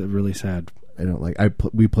 It's really sad. I don't like.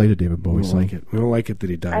 we played a David Bowie We don't song. like it. We don't like it that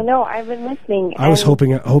he died. I know, I've been listening. I was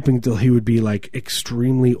and hoping till he would be like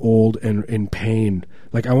extremely old and in pain.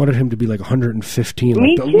 Like I wanted him to be like 115, Me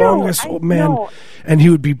like the too. longest I old man. know. And he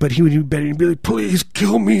would be better. He'd be like, "Please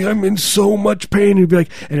kill me! I'm in so much pain." He'd be like,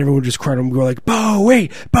 and everyone would just cry and go like,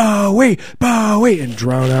 "Bowie, Bowie, Bowie," and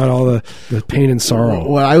drown out all the pain and sorrow.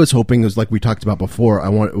 What I was hoping was like we talked about before.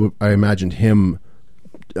 I imagined him.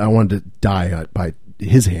 I wanted to die by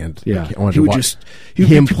his hand. Yeah. I wanted He to would watch just- he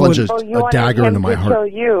would him be people plunge would- Oh, you a wanted dagger him into my to heart. kill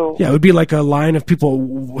you. Yeah, it would be like a line of people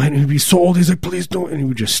when he'd be sold. He's like, "Please don't," and he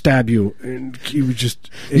would just stab you, and he would just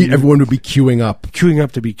Everyone would be queuing up. queuing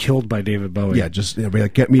up to be killed by David Bowie. Yeah, just be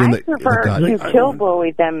like, get me in I the prefer gut. to kill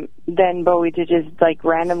Bowie than Bowie to just like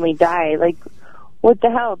randomly die. Like, what the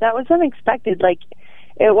hell? That was unexpected. Like,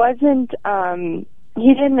 it wasn't.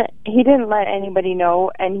 He didn't let anybody know,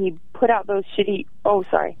 and he put out those shitty. Oh,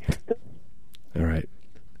 sorry. All right.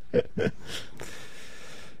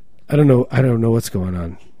 I don't know what's going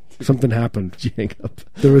on. Something happened. Did you hang up?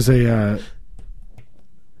 There was a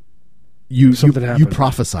something You happened.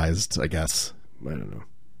 prophesized, I guess. I don't know,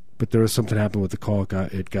 but there was something happened with the call.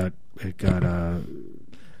 It got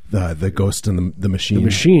The ghost and the machine. the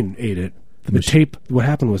machine ate it. The tape. What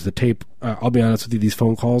happened was the tape. I'll be honest with you. These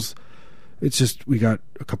phone calls. It's just we got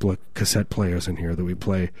a couple of cassette players in here that we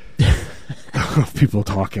play of people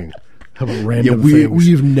talking about Yeah, random we things.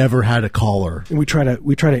 we've never had a caller. And we try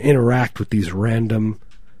to interact with these random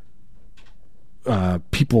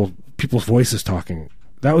people's voices talking.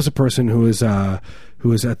 That was a person who was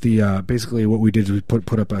at the basically what we did is we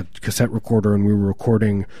put up a cassette recorder and we were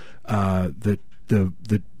recording the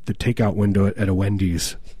takeout window at a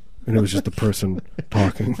Wendy's, and it was just the person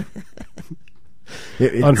talking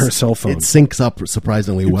on her cell phone. It syncs up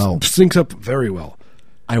surprisingly well. It syncs up very well.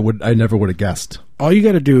 I never would have guessed. All you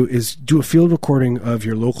got to do is do a field recording of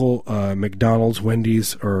your local McDonald's,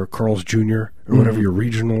 Wendy's, or Carl's Jr. or whatever your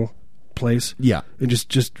regional place. Yeah. And just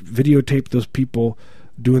videotape those people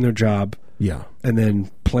doing their job. Yeah. And then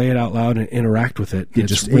play it out loud and interact with it. Yeah,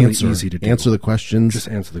 It's just really answer, easy to do. answer the questions. Just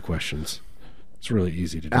answer the questions. It's really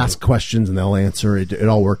easy to do. Ask questions and they'll answer. It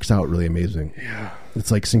all works out really amazing. Yeah. It's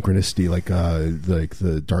like synchronicity, like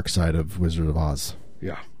the dark side of Wizard of Oz.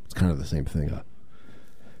 Yeah. It's kind of the same thing. Yeah.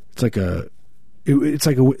 It's like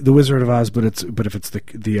the Wizard of Oz, but if it's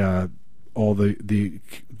all the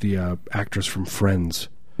actors from Friends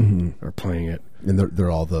are playing it, And they're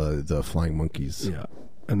all the flying monkeys. yeah,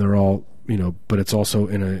 and they're all but it's also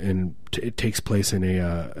it takes place in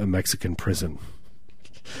a Mexican prison,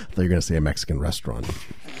 I thought you were going to say a Mexican restaurant,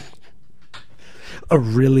 a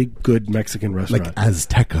really good Mexican restaurant, like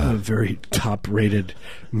Azteca. a very top-rated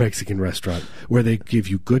Mexican restaurant where they give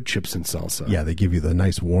you good chips and salsa. Yeah, they give you the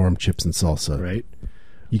nice warm chips and salsa. right.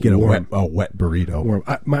 You get Warm. a wet burrito. Warm.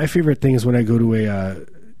 My favorite thing is when I go to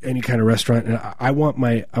any kind of restaurant, and I want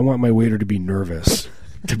my waiter to be nervous,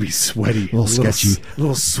 to be sweaty, A little sketchy. a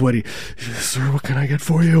little sweaty. Sir, what can I get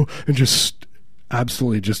for you? And just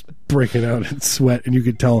absolutely just breaking out in sweat, and you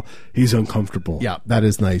could tell he's uncomfortable. Yeah, that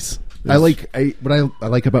is nice. What I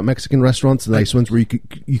like about Mexican restaurants, the nice ones where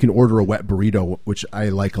you can order a wet burrito, which I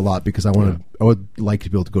like a lot because I would like to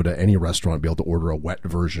be able to go to any restaurant and be able to order a wet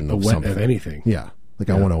version of wet something. of anything. Yeah. Like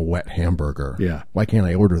I want a wet hamburger. Yeah. Why can't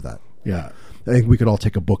I order that? Yeah. I think we could all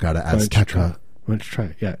take a book out of Why don't you try? Azteca. Why don't you try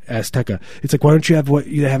it? Yeah, Azteca. It's like, why don't you have what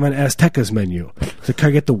you have on Azteca's menu? So can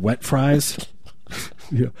I get the wet fries?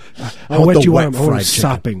 Yeah. How want wet the do you wet want them? I want them fried chicken.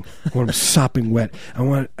 sopping. I want them sopping wet. I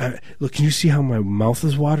want. Look, can you see how my mouth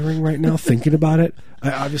is watering right now thinking about it?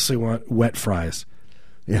 I obviously want wet fries.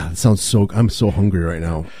 Yeah, that sounds so. I'm so hungry right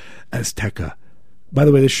now. Azteca. By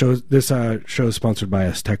the way, this show is sponsored by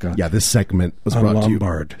Azteca. Yeah, this segment was on brought to you.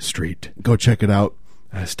 Lombard Street. Go check it out.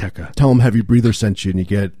 Azteca. Tell them Heavy Breather sent you, and you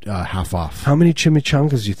get half off. How many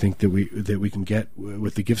chimichangas do you think that we can get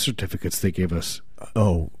with the gift certificates they gave us?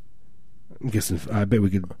 Oh, I'm guessing. I bet we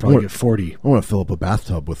could probably get 40. I want to fill up a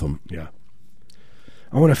bathtub with them. Yeah.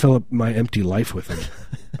 I want to fill up my empty life with them.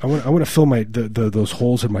 I want to fill my those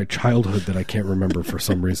holes in my childhood that I can't remember for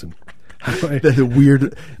some reason. The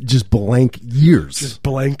weird, just blank years. Just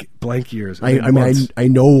blank years. I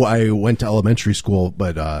know I went to elementary school,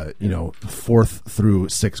 but 4th through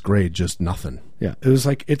 6th grade, just nothing. Yeah, it's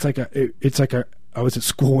like I was at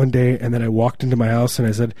school one day, and then I walked into my house, and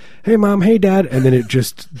I said, "Hey, Mom, hey, Dad," and then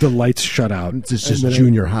the lights shut out. It's just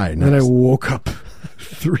junior high. And then I woke up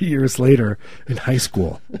 3 years later in high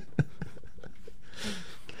school.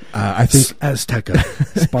 I think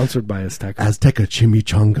Azteca, sponsored by Azteca. Azteca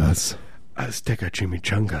chimichangas. Azteca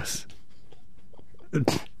chimichangas.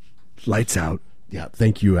 Lights out. Yeah,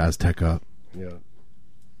 thank you, Azteca. Yeah.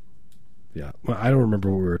 Yeah. Well, I don't remember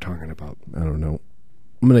what we were talking about. I don't know.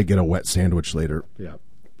 I'm gonna get a wet sandwich later. Yeah,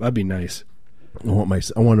 that'd be nice. I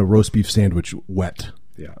want a roast beef sandwich wet.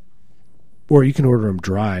 Yeah. Or you can order them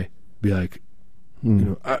dry. Be like,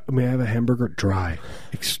 may I have a hamburger? Dry.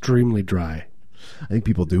 Extremely dry. I think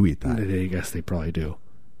people do eat that. I guess they probably do.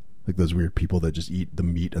 Like those weird people that just eat the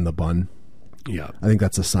meat and the bun. Yeah. I think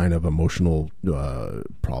that's a sign of emotional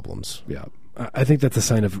problems. Yeah. I think that's a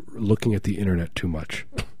sign of looking at the internet too much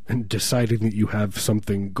and deciding that you have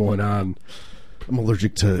something going on. I'm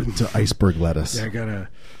allergic to iceberg lettuce. Yeah,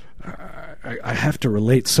 I have to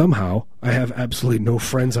relate somehow. I have absolutely no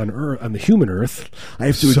friends on the human Earth. I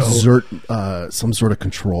have to exert some sort of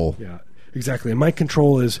control. Yeah, exactly. And my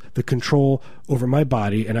control is the control over my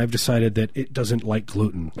body, and I've decided that it doesn't like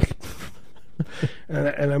gluten.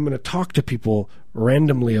 and I'm going to talk to people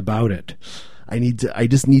randomly about it. I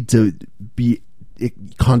just need to be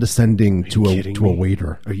condescending to a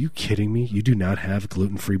waiter. Are you kidding me? You do not have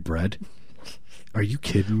gluten-free bread? Are you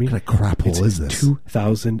kidding me? What kind of crap hole is this?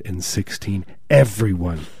 2016.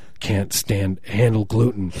 Everyone can't handle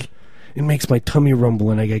gluten. It makes my tummy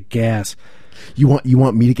rumble and I get gas. You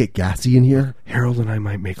want me to get gassy in here? Harold and I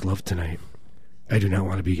might make love tonight. I do not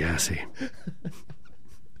want to be gassy.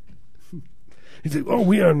 He's like, "Oh,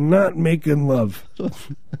 we are not making love."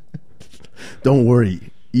 Don't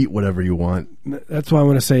worry. Eat whatever you want. That's why I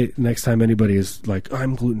want to say next time anybody is like,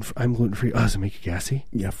 I'm gluten free. Oh, does it make you gassy?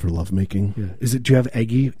 Yeah, for lovemaking. Yeah. Do you have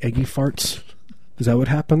eggy farts? Is that what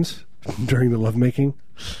happens during the lovemaking?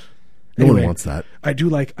 No one wants that. I do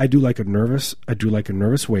like a nervous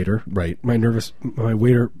waiter. Right. My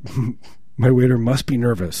waiter must be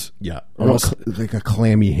nervous. Yeah. Or else, like a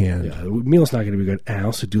clammy hand. Yeah. The meal's not going to be good. And I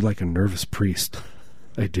also do like a nervous priest.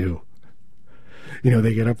 I do.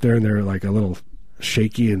 They get up there and they're like a little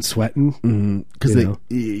shaky and sweating because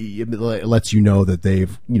it lets you know that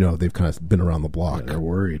they've kind of been around the block. Yeah, they're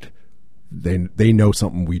worried. they know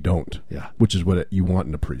something we don't. Yeah. Which is what you want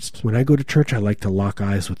in a priest. When I go to church, I like to lock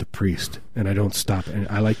eyes with the priest, and I don't stop. And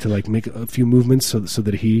I like to like make a few movements so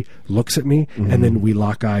that he looks at me, and then we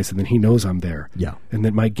lock eyes, and then he knows I'm there. Yeah. And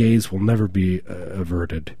that my gaze will never be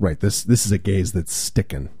averted. Right. This is a gaze that's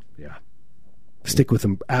sticking. Yeah. Stick with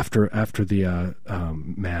him after the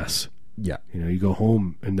mass. Yeah. You know, you go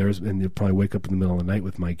home, and you'll probably wake up in the middle of the night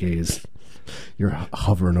with my gaze. You're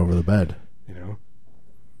hovering over the bed. You know,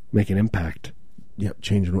 make an impact. Yep,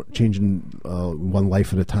 changing one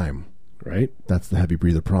life at a time. Right? That's the Heavy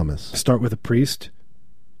Breather promise. Start with a priest,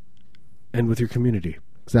 end with your community.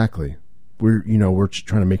 Exactly. We're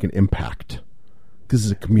trying to make an impact. This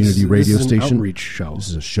is a community radio this is an station. Outreach show. This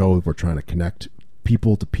is a show where we're trying to connect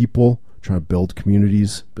people to people, trying to build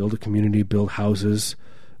communities. Build a community, build houses,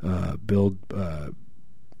 build a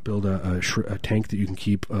tank that you can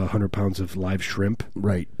keep 100 pounds of live shrimp.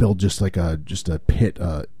 Right. Build just a pit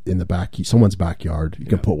in the back, someone's backyard. You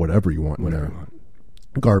can put whatever you want in there.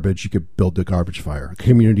 Garbage. You could build a garbage fire, a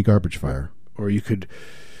community garbage fire. Or you could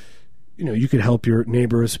help your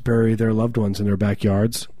neighbors bury their loved ones in their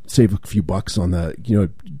backyards. Save a few bucks on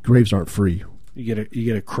graves aren't free. You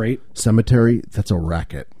get a crate. Cemetery, that's a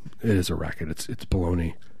racket. It is a racket. It's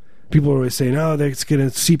baloney. People are always saying, "Oh, it's going to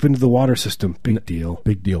seep into the water system." Big deal.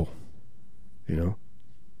 Big deal. You know,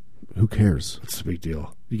 who cares? It's a big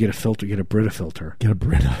deal. You get a filter. You get a Brita filter. Get a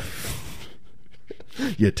Brita.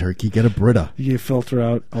 Yeah, turkey. Get a Brita. You filter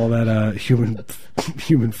out all that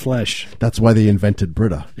human flesh. That's why they invented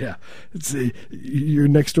Brita. Yeah, it's your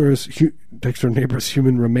next door neighbor's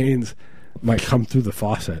human remains might come through the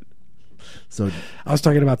faucet. So I was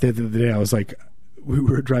talking about the other day. I was like, we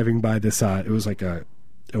were driving by this. It was like a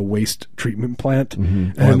waste treatment plant.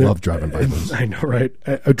 Mm-hmm. I love driving by those. I know, right?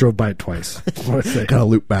 I drove by it twice. Gotta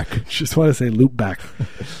loop back. Just want to say loop back.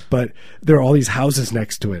 But there are all these houses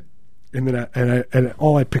next to it. And then and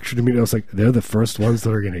all I pictured to me, I was like, they're the first ones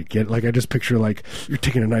that are going to get. Like, I just picture like you're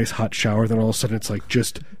taking a nice hot shower, then all of a sudden it's like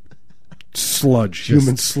just sludge,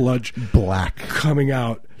 human sludge, black coming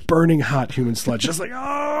out, burning hot human sludge, just like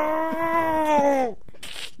oh,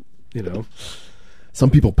 you know. Some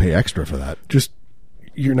people pay extra for that. Just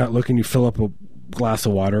you're not looking. You fill up a glass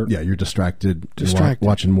of water. Yeah, you're distracted.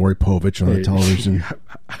 Watching Maury Povich on the television.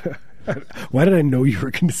 Why did I know you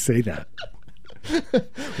were going to say that?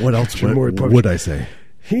 What else would I say?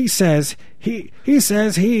 He says he's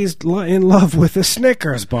in love with a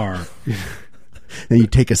Snickers bar. And you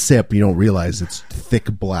take a sip, you don't realize it's thick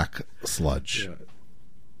black sludge.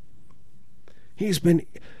 Yeah.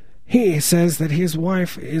 He says that his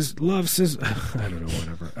wife loves his. I don't know,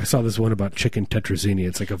 whatever. I saw this one about chicken tetrazzini.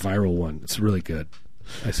 It's like a viral one. It's really good.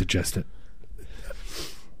 I suggest it.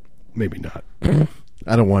 Maybe not.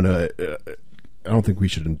 I don't want to. I don't think we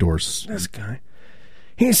should endorse this guy.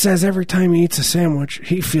 He says every time he eats a sandwich,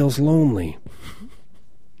 he feels lonely.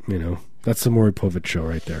 You know, that's the Maury Povich show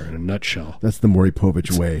right there in a nutshell. That's the Maury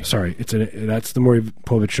Povich way. Sorry, that's the Maury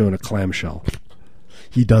Povich show in a clamshell.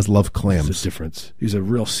 He does love clams. There's a difference. He's a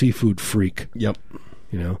real seafood freak. Yep.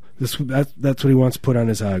 You know, that's what he wants to put on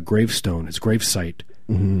his gravestone, his gravesite.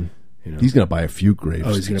 Mm-hmm. You know? He's going to buy a few graves.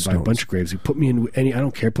 Oh, he's going to buy a bunch of graves. He put me in any. I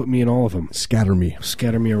don't care. Put me in all of them. Scatter me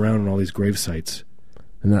around on all these grave sites.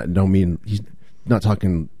 And that don't mean he's not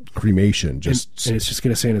talking cremation. Just and it's just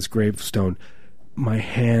going to say in his gravestone, "My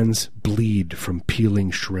hands bleed from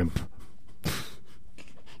peeling shrimp."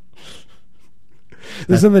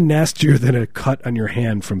 There's nothing nastier than a cut on your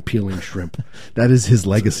hand from peeling shrimp. That is his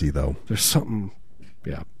legacy, though. There's something.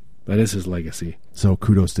 Yeah, that is his legacy. So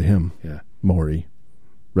kudos to him. Yeah, Maury.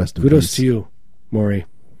 Rest in peace. Kudos to you, Maury.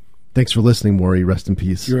 Thanks for listening, Maury. Rest in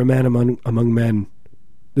peace. You're a man among men.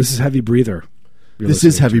 This is Heavy Breather. This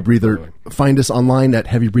is Heavy Breather. Find us online at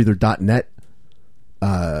heavybreather.net.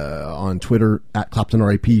 On Twitter at Clapton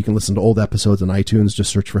RIP. You can listen to old episodes on iTunes. Just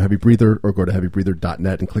search for Heavy Breather or go to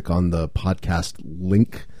heavybreather.net and click on the podcast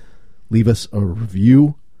link. Leave us a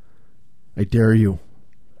review. I dare you.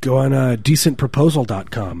 Go on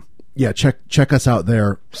decentproposal.com. Yeah, check us out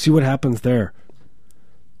there. See what happens there.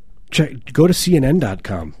 Go to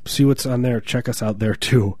CNN.com. See what's on there. Check us out there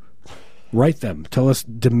too. Write them. Tell us.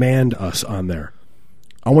 Demand us on there.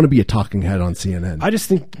 I want to be a talking head on CNN. I just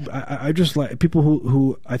think I just like people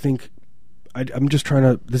who I think I'm just trying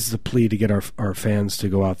to. This is a plea to get our fans to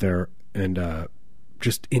go out there and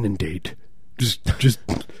just inundate, just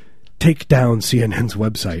take down CNN's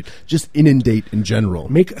website. Just inundate in general.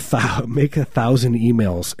 Make 1,000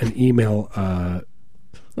 emails and email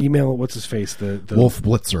what's his face the Wolf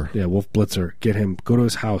Blitzer. Yeah, Wolf Blitzer. Get him. Go to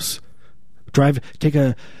his house.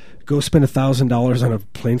 Go spend $1,000 on a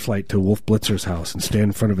plane flight to Wolf Blitzer's house and stand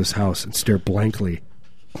in front of his house and stare blankly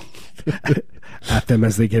at them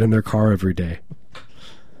as they get in their car every day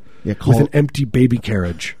Yeah, with an empty baby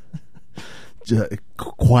carriage.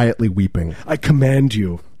 Quietly weeping. I command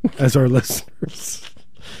you, as our listeners.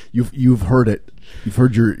 You've heard it. You've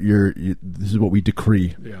heard your this is what we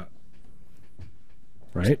decree. Yeah.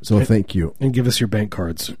 Right? So thank you. And give us your bank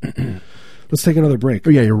cards. Let's take another break. Oh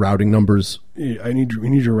yeah, your routing numbers. We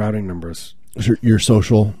need your routing numbers. Your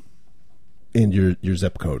social and your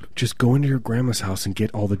zip code. Just go into your grandma's house and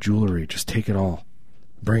get all the jewelry. Just take it all.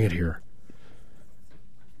 Bring it here.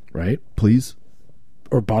 Right? Please.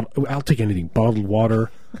 Or I'll take anything. Bottled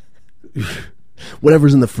water.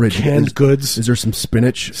 Whatever's in the fridge. Canned goods. Is there some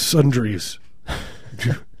spinach? Sundries.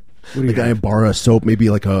 What do you Like I borrow a soap, maybe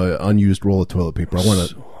like a unused roll of toilet paper. I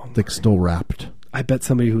want it like still wrapped. I bet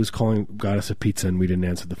somebody who was calling got us a pizza and we didn't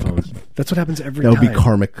answer the phone. That's what happens every That time. would be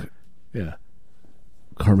karmic. Yeah.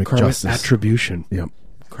 Karmic justice. Attribution. Yep.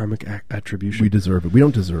 Karmic attribution. We deserve it. We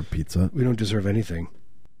don't deserve pizza. We don't deserve anything.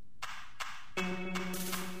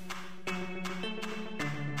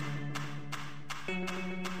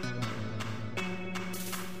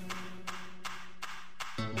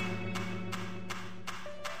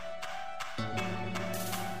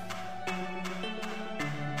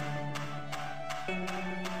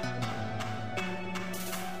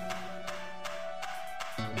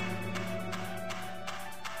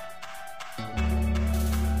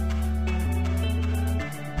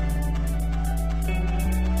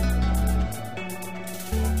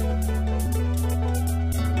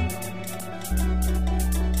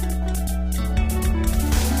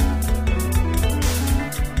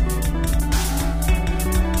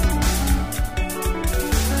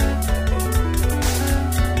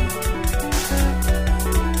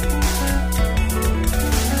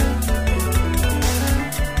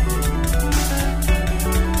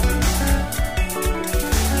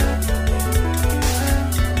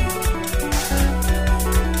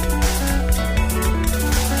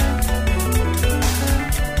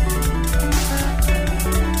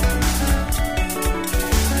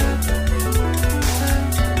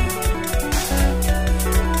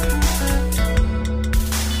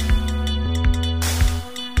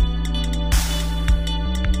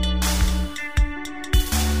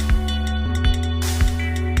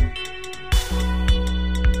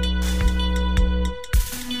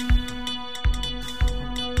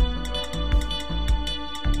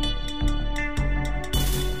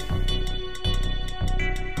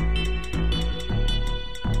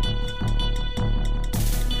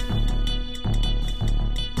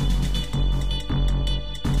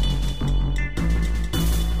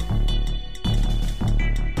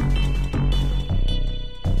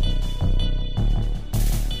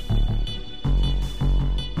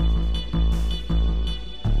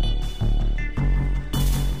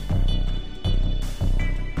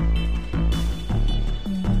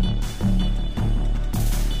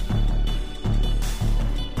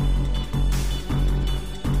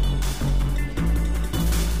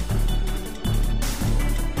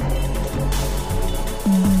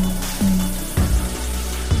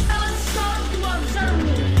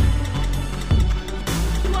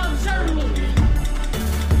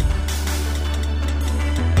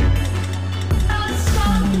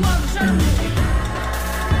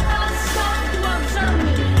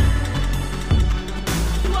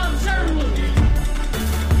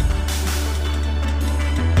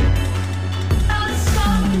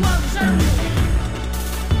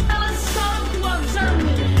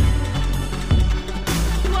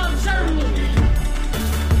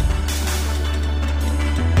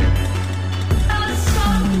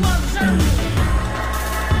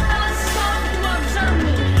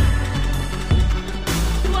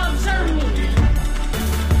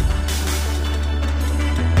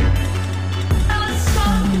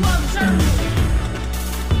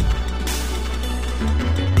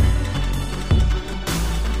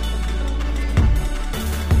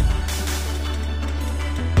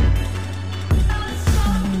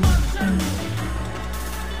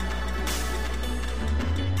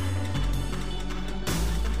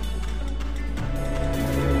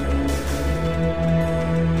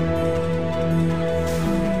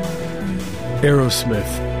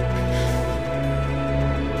 Aerosmith.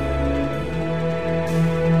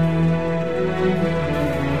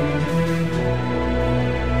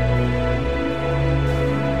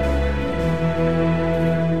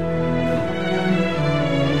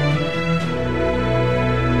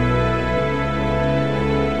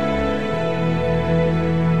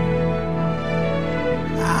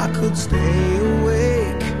 I could stay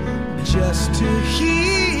awake just to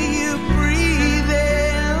hear you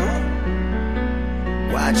breathing.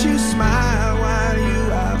 Watch you smile while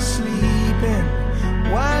you are sleeping.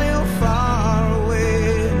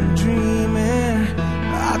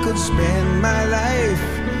 my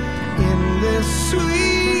life in this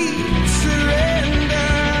sweet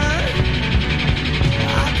surrender.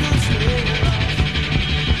 I could stay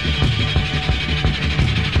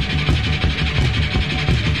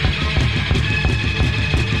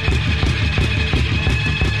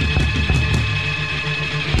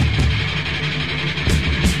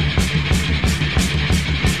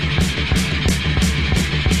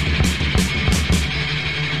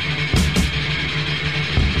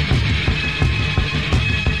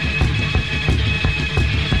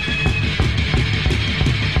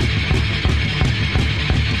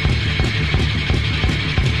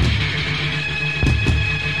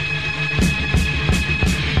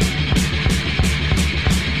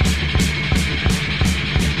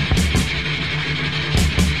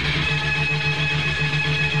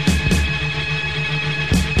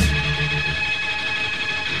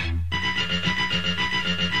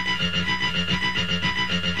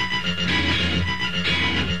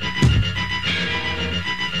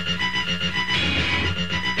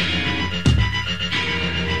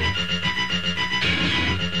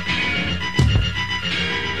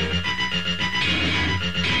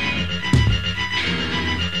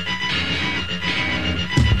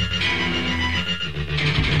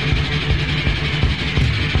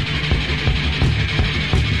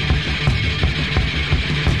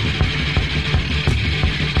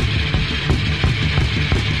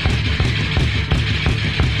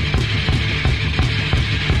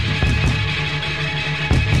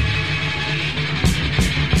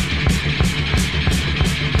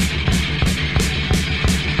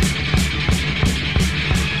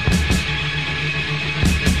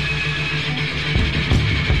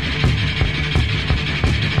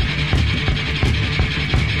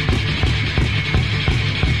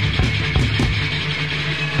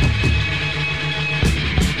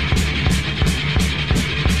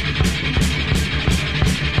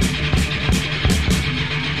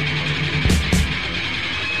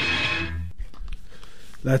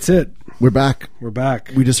That's it. We're back. We're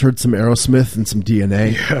back. We just heard some Aerosmith and some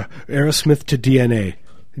DNA. Yeah, Aerosmith to DNA.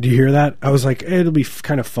 Do you hear that? I was like, it'll be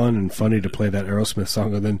kind of fun and funny to play that Aerosmith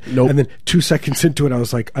song, and then Nope. and then 2 seconds into it, I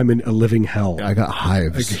was like, I'm in a living hell. I got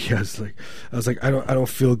hives. I was like, I don't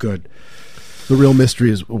feel good. The real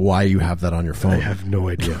mystery is why you have that on your phone. I have no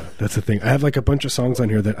idea. That's the thing. I have like a bunch of songs on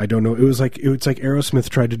here that I don't know. It's like Aerosmith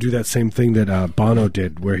tried to do that same thing that Bono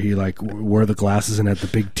did, where he like wore the glasses and had the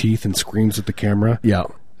big teeth and screams at the camera. Yeah,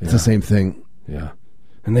 it's the same thing. Yeah,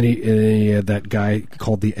 and then he had that guy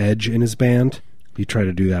called The Edge in his band. He tried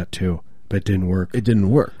to do that too, but it didn't work. It didn't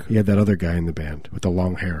work. He had that other guy in the band with the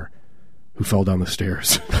long hair who fell down the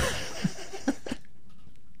stairs.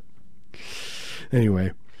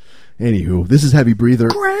 Anywho, this is Heavy Breather.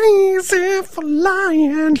 Crazy for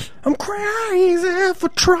lying, I'm crazy for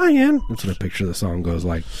trying. That's what I picture the song goes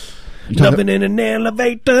like. Loving in an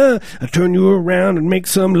elevator, I turn you around and make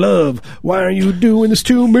some love. Why are you doing this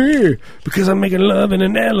to me? Because I'm making love in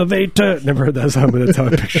an elevator. Never heard that song, but that's how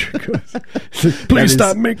I picture it goes. Please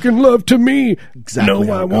stop making love to me. Exactly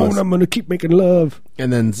No, how I it won't. goes. I'm going to keep making love.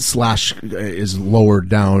 And then Slash is lowered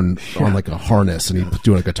down on like a harness, and he's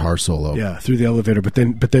doing a guitar solo. Yeah, through the elevator, but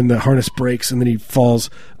then the harness breaks, and then he falls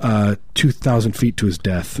 2,000 feet to his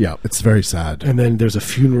death. Yeah, it's very sad. And then there's a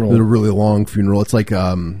funeral. There's a really long funeral. It's like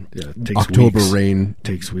it takes October weeks. Rain.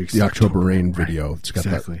 Takes weeks. The October Rain video. It's got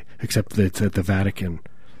exactly. that. Except that it's at the Vatican,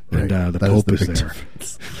 Right. and the That Pope the is big there.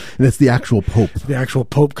 difference. And it's the actual Pope. The actual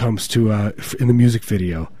Pope comes to in the music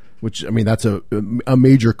video. Which, I mean, that's a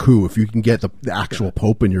major coup. If you can get the actual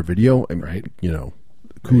Pope in your video, I mean, Right. you know,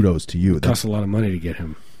 kudos to you. It costs a lot of money to get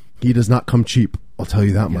him. He does not come cheap. I'll tell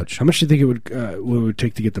you that much. How much do you think it would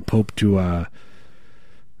take to get the Pope to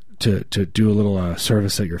do a little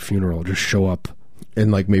service at your funeral? Just show up.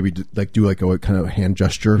 And like maybe do like a kind of hand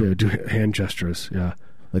gesture, Yeah, do hand gestures. Yeah.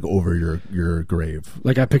 like over your grave.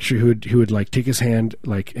 Like I picture he would like take his hand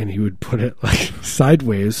like and he would put it like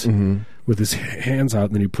sideways with his hands out,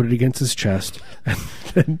 and then he put it against his chest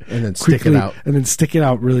and then stick it out. and then stick it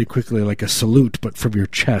out really quickly like a salute, but from your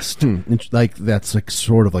chest. Like that's like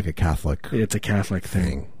sort of like a Catholic. It's a Catholic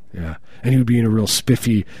thing. Yeah, and he would be in a real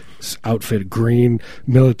spiffy outfit, green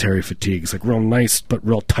military fatigues, like real nice but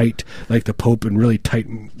real tight, like the Pope in really tight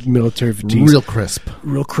military fatigues,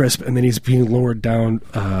 Real crisp. And then he's being lowered down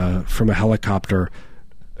from a helicopter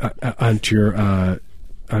onto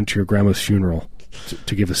your grandma's funeral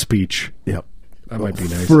to give a speech. Yep. That might be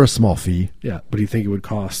nice. For a small fee. Yeah, what do you think it would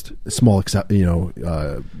cost? Small accept, you know,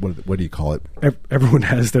 what do you call it? Everyone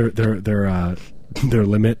has their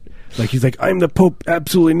limit. Like he's like, I'm the Pope,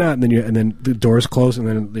 absolutely not. And then the doors close, and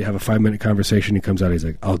then they have a 5-minute conversation. He comes out, he's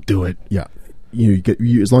like, I'll do it. Yeah.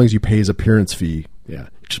 as long as you pay his appearance fee. Yeah.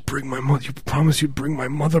 Just bring my mother. You promise you'd bring my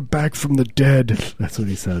mother back from the dead. That's what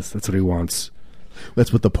he says. That's what he wants.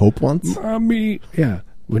 That's what the Pope wants? Mommy. Yeah.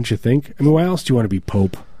 Wouldn't you think? I mean, why else do you want to be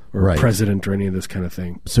Pope or Right. president or any of this kind of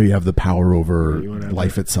thing? So you have the power over You wanna have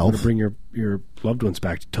life to itself. bring your loved ones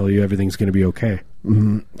back to tell you everything's going to be okay.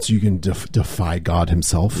 So you can defy God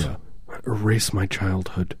himself. Yeah. Erase my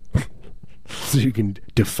childhood. So you can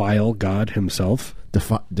defile God himself.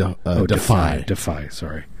 Defy. Defy.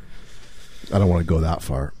 Sorry. I don't want to go that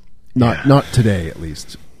far. Not today, at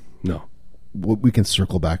least. No. We can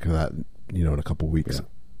circle back to that, in a couple of weeks. Yeah.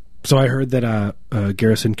 So I heard that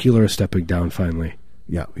Garrison Keillor is stepping down finally.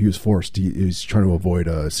 Yeah, he was forced. He's trying to avoid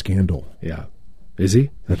a scandal. Yeah. Is he?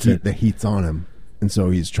 That's it. The heat's on him. And so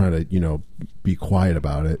he's trying to, be quiet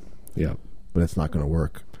about it. Yeah. But it's not going to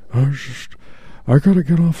work. I gotta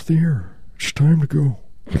get off the air. It's time to go.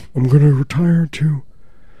 I'm gonna retire to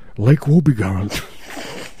Lake Wobegon.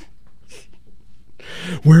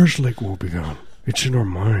 Where's Lake Wobegon? It's in our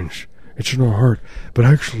minds. It's in our heart. But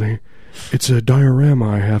actually, it's a diorama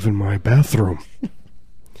I have in my bathroom.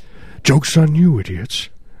 Joke's on you, idiots.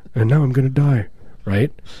 And now I'm gonna die.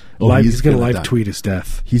 Right? He's gonna live tweet his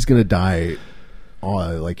death. He's going to die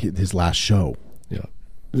like his last show. Yeah.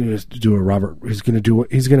 He's going to do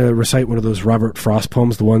he's going to recite one of those Robert Frost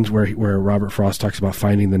poems, the ones where Robert Frost talks about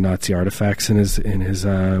finding the Nazi artifacts in his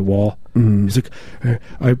wall. Mm-hmm. He's like,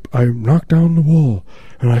 I knocked down the wall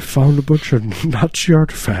and I found a bunch of Nazi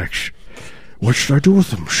artifacts. What should I do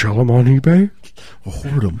with them? Sell them on eBay?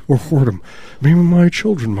 Or hoard them? Maybe my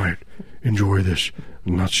children might enjoy this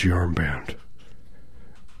Nazi armband.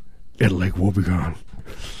 At Lake Wobegon.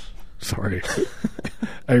 Sorry.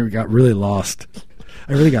 I got really lost.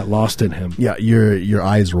 I really got lost in him. Yeah, your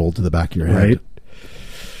eyes rolled to the back of your head. Right?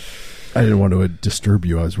 I didn't want to disturb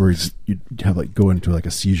you. I was worried you'd have go into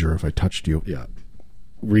a seizure if I touched you. Yeah.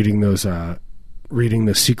 Reading the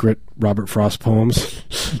secret Robert Frost poems.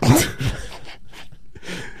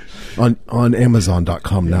 on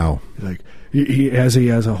Amazon.com now. Like he has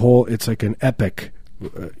a whole, it's like an epic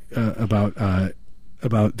about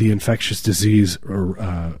the infectious disease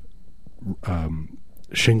or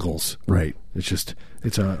shingles. Right.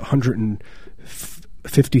 It's a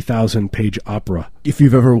 150,000 page opera. If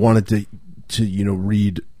you've ever wanted to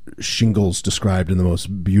read shingles described in the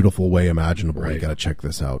most beautiful way imaginable, right, you got to check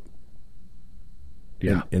this out.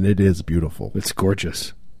 Yeah, and it is beautiful. It's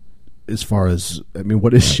gorgeous. As far as,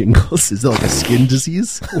 what is shingles? Is it like a skin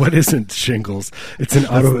disease? What isn't shingles? It's an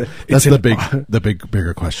auto. That's the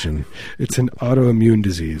bigger question. It's an autoimmune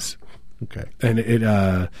disease. Okay, and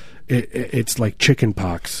it's like chicken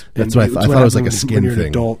pox. That's what I thought. I thought it was like a skin when you're thing. An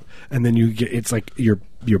adult, and then it's like your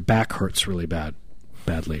back hurts really badly.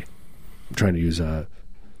 I'm trying to use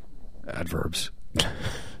adverbs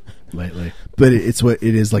lately, but it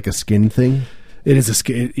is like a skin thing. It is a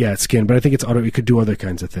skin, it's skin, but I think it's auto. It could do other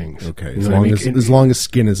kinds of things. Okay, as long as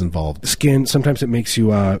skin is involved. Skin. Sometimes it makes you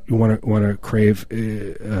want to crave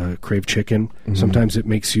chicken. Mm-hmm. Sometimes it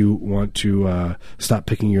makes you want to stop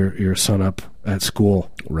picking your son up at school.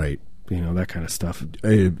 Right. That kind of stuff.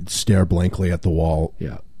 Stare blankly at the wall.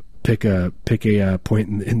 Yeah. Pick a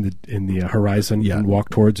point in the horizon and walk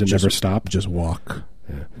towards and never stop. Just walk.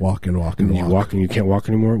 Yeah. Walk and walk and walk. You walk and you can't walk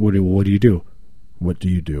anymore. What do you do? What do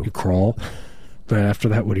you do? You crawl. Then after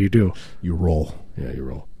that, what do? You roll. Yeah, you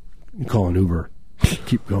roll. You call an Uber.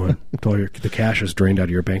 Keep going until the cash is drained out of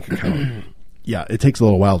your bank account. Yeah, it takes a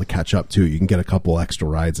little while to catch up, too. You can get a couple extra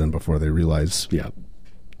rides in before they realize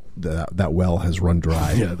that well has run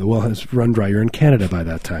dry. Yeah, the well has run dry. You're in Canada by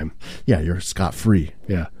that time. Yeah, you're scot-free.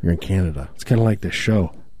 Yeah. You're in Canada. It's kind of like this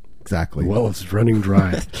show. Exactly. The well is running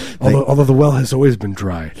dry. although the well has always been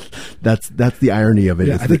dry. That's the irony of it.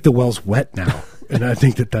 Yeah, I think the well's wet now, and I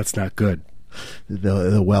think that's not good.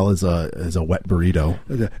 The well is a wet burrito.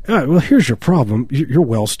 Well, here's your problem. Your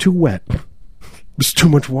well's too wet. There's too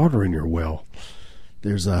much water in your well.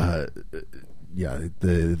 There's the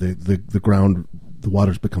ground, the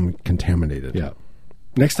water's become contaminated. Yeah.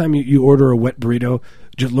 Next time you order a wet burrito,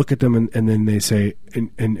 just look at them and then they say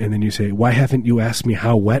and then you say, why haven't you asked me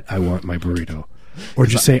how wet I want my burrito? Or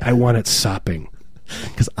just say, I want it sopping.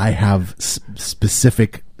 Because I have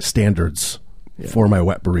specific standards for my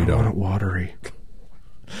wet burrito. I want it watery.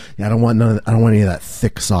 Yeah, I don't want any of that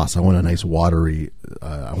thick sauce. I want a nice watery.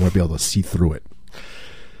 I want to be able to see through it.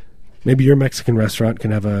 Maybe your Mexican restaurant can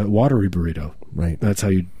have a watery burrito. Right. That's how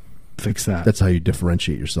you fix that. That's how you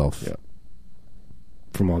differentiate yourself. Yeah.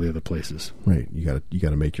 From all the other places. Right. You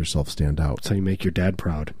gotta make yourself stand out. That's how you make your dad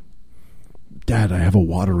proud. Dad, I have a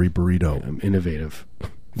watery burrito. I'm innovative.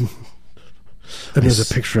 And there's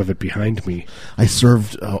a picture of it behind me. I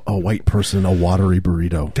served a white person a watery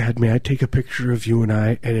burrito. Dad, may I take a picture of you and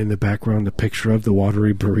I, and in the background the picture of the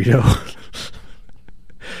watery burrito?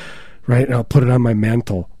 Right, and I'll put it on my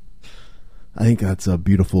mantle. I think that's a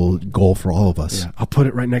beautiful goal for all of us. Yeah, I'll put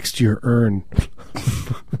it right next to your urn.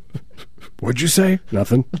 What'd you say?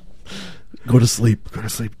 Nothing. Go to sleep. Go to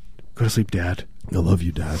sleep. Go to sleep, Dad. I love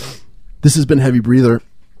you, Dad. This has been Heavy Breather.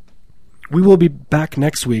 We will be back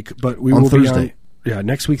next week, but we On will Thursday. be on,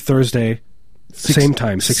 next week, Thursday, same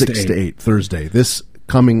time, 6 to 8. Thursday. This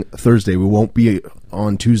coming Thursday. We won't be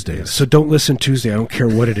on Tuesdays. So don't listen Tuesday. I don't care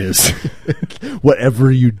what it is.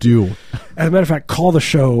 Whatever you do. As a matter of fact, call the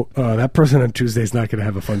show. That person on Tuesday is not going to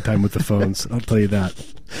have a fun time with the phones. I'll tell you that.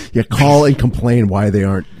 Yeah, call and complain why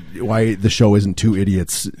the show isn't two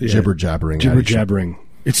idiots jibber jabbering. Jibber jabbering.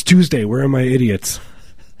 It's Tuesday. Where are my idiots?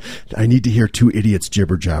 I need to hear two idiots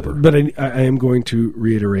jibber jabber. But I am going to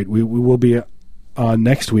reiterate. We will be on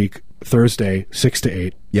next week, Thursday, 6 to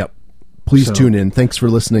 8. Yep. Please tune in. Thanks for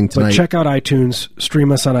listening tonight. But check out iTunes.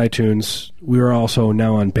 Stream us on iTunes. We are also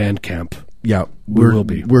now on Bandcamp. Yeah, we will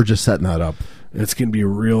be. We're just setting that up. It's going to be a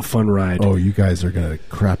real fun ride. Oh, you guys are going to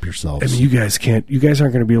crap yourselves. I mean, you guys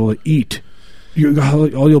aren't going to be able to eat.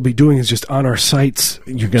 All you'll be doing is just on our sites.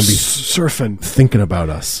 You're going to be surfing, thinking about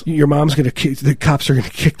us. Your mom's going to the cops are going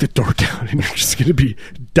to kick the door down, and you're just going to be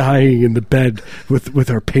dying in the bed with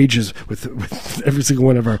our pages, with every single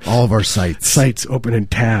one of all of our sites open in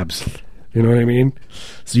tabs. You know what I mean?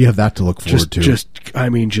 So you have that to look forward to.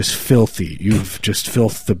 Just filthy. You've just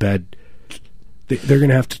filthed the bed. They're going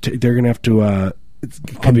to have to. They're going to have to.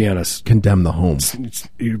 I'll be honest. Condemn the home.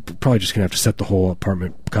 You're probably just going to have to set the whole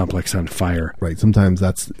apartment complex on fire. Right. Sometimes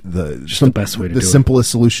that's the best way to do it. The simplest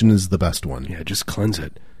solution is the best one. Yeah. Just cleanse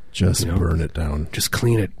it. Just burn it down. Just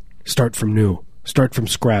clean it. Start from new. Start from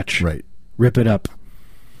scratch. Right. Rip it up.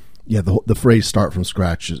 Yeah. The phrase "start from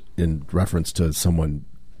scratch" is in reference to someone.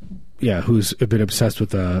 Yeah, who's a bit obsessed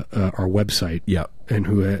with our website. Yeah, and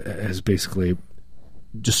who has basically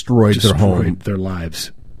destroyed their home, their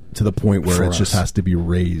lives, to the point where it just has to be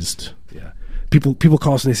raised. Yeah, people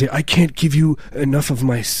call us and they say, "I can't give you enough of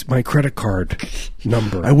my credit card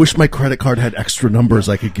number. I wish my credit card had extra numbers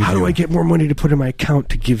I could give you. How do I get more money to put in my account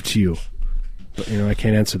to give to you?" But I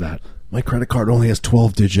can't answer that. My credit card only has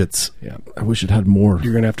 12 digits. Yeah, I wish it had more.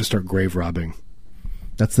 You're going to have to start grave robbing.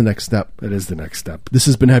 That's the next step. That is the next step. This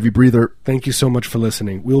has been Heavy Breather. Thank you so much for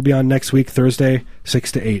listening. We'll be on next week, Thursday,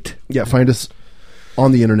 6 to 8. Yeah, find us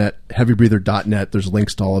on the internet, heavybreather.net. There's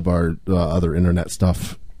links to all of our other internet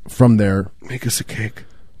stuff from there. Make us a cake.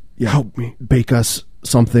 Yeah, help me. Bake us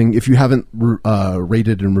something. If you haven't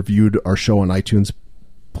rated and reviewed our show on iTunes,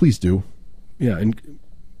 please do. Yeah, and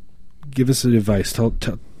give us advice.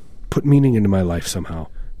 Put meaning into my life somehow.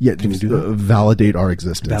 Yeah, can you do that? Validate our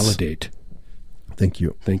existence. Validate. Thank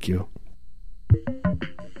you. Thank you.